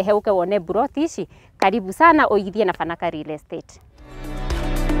tukurehe uke wone broti ici karibu sana uigithie na Fanaka Real Estate.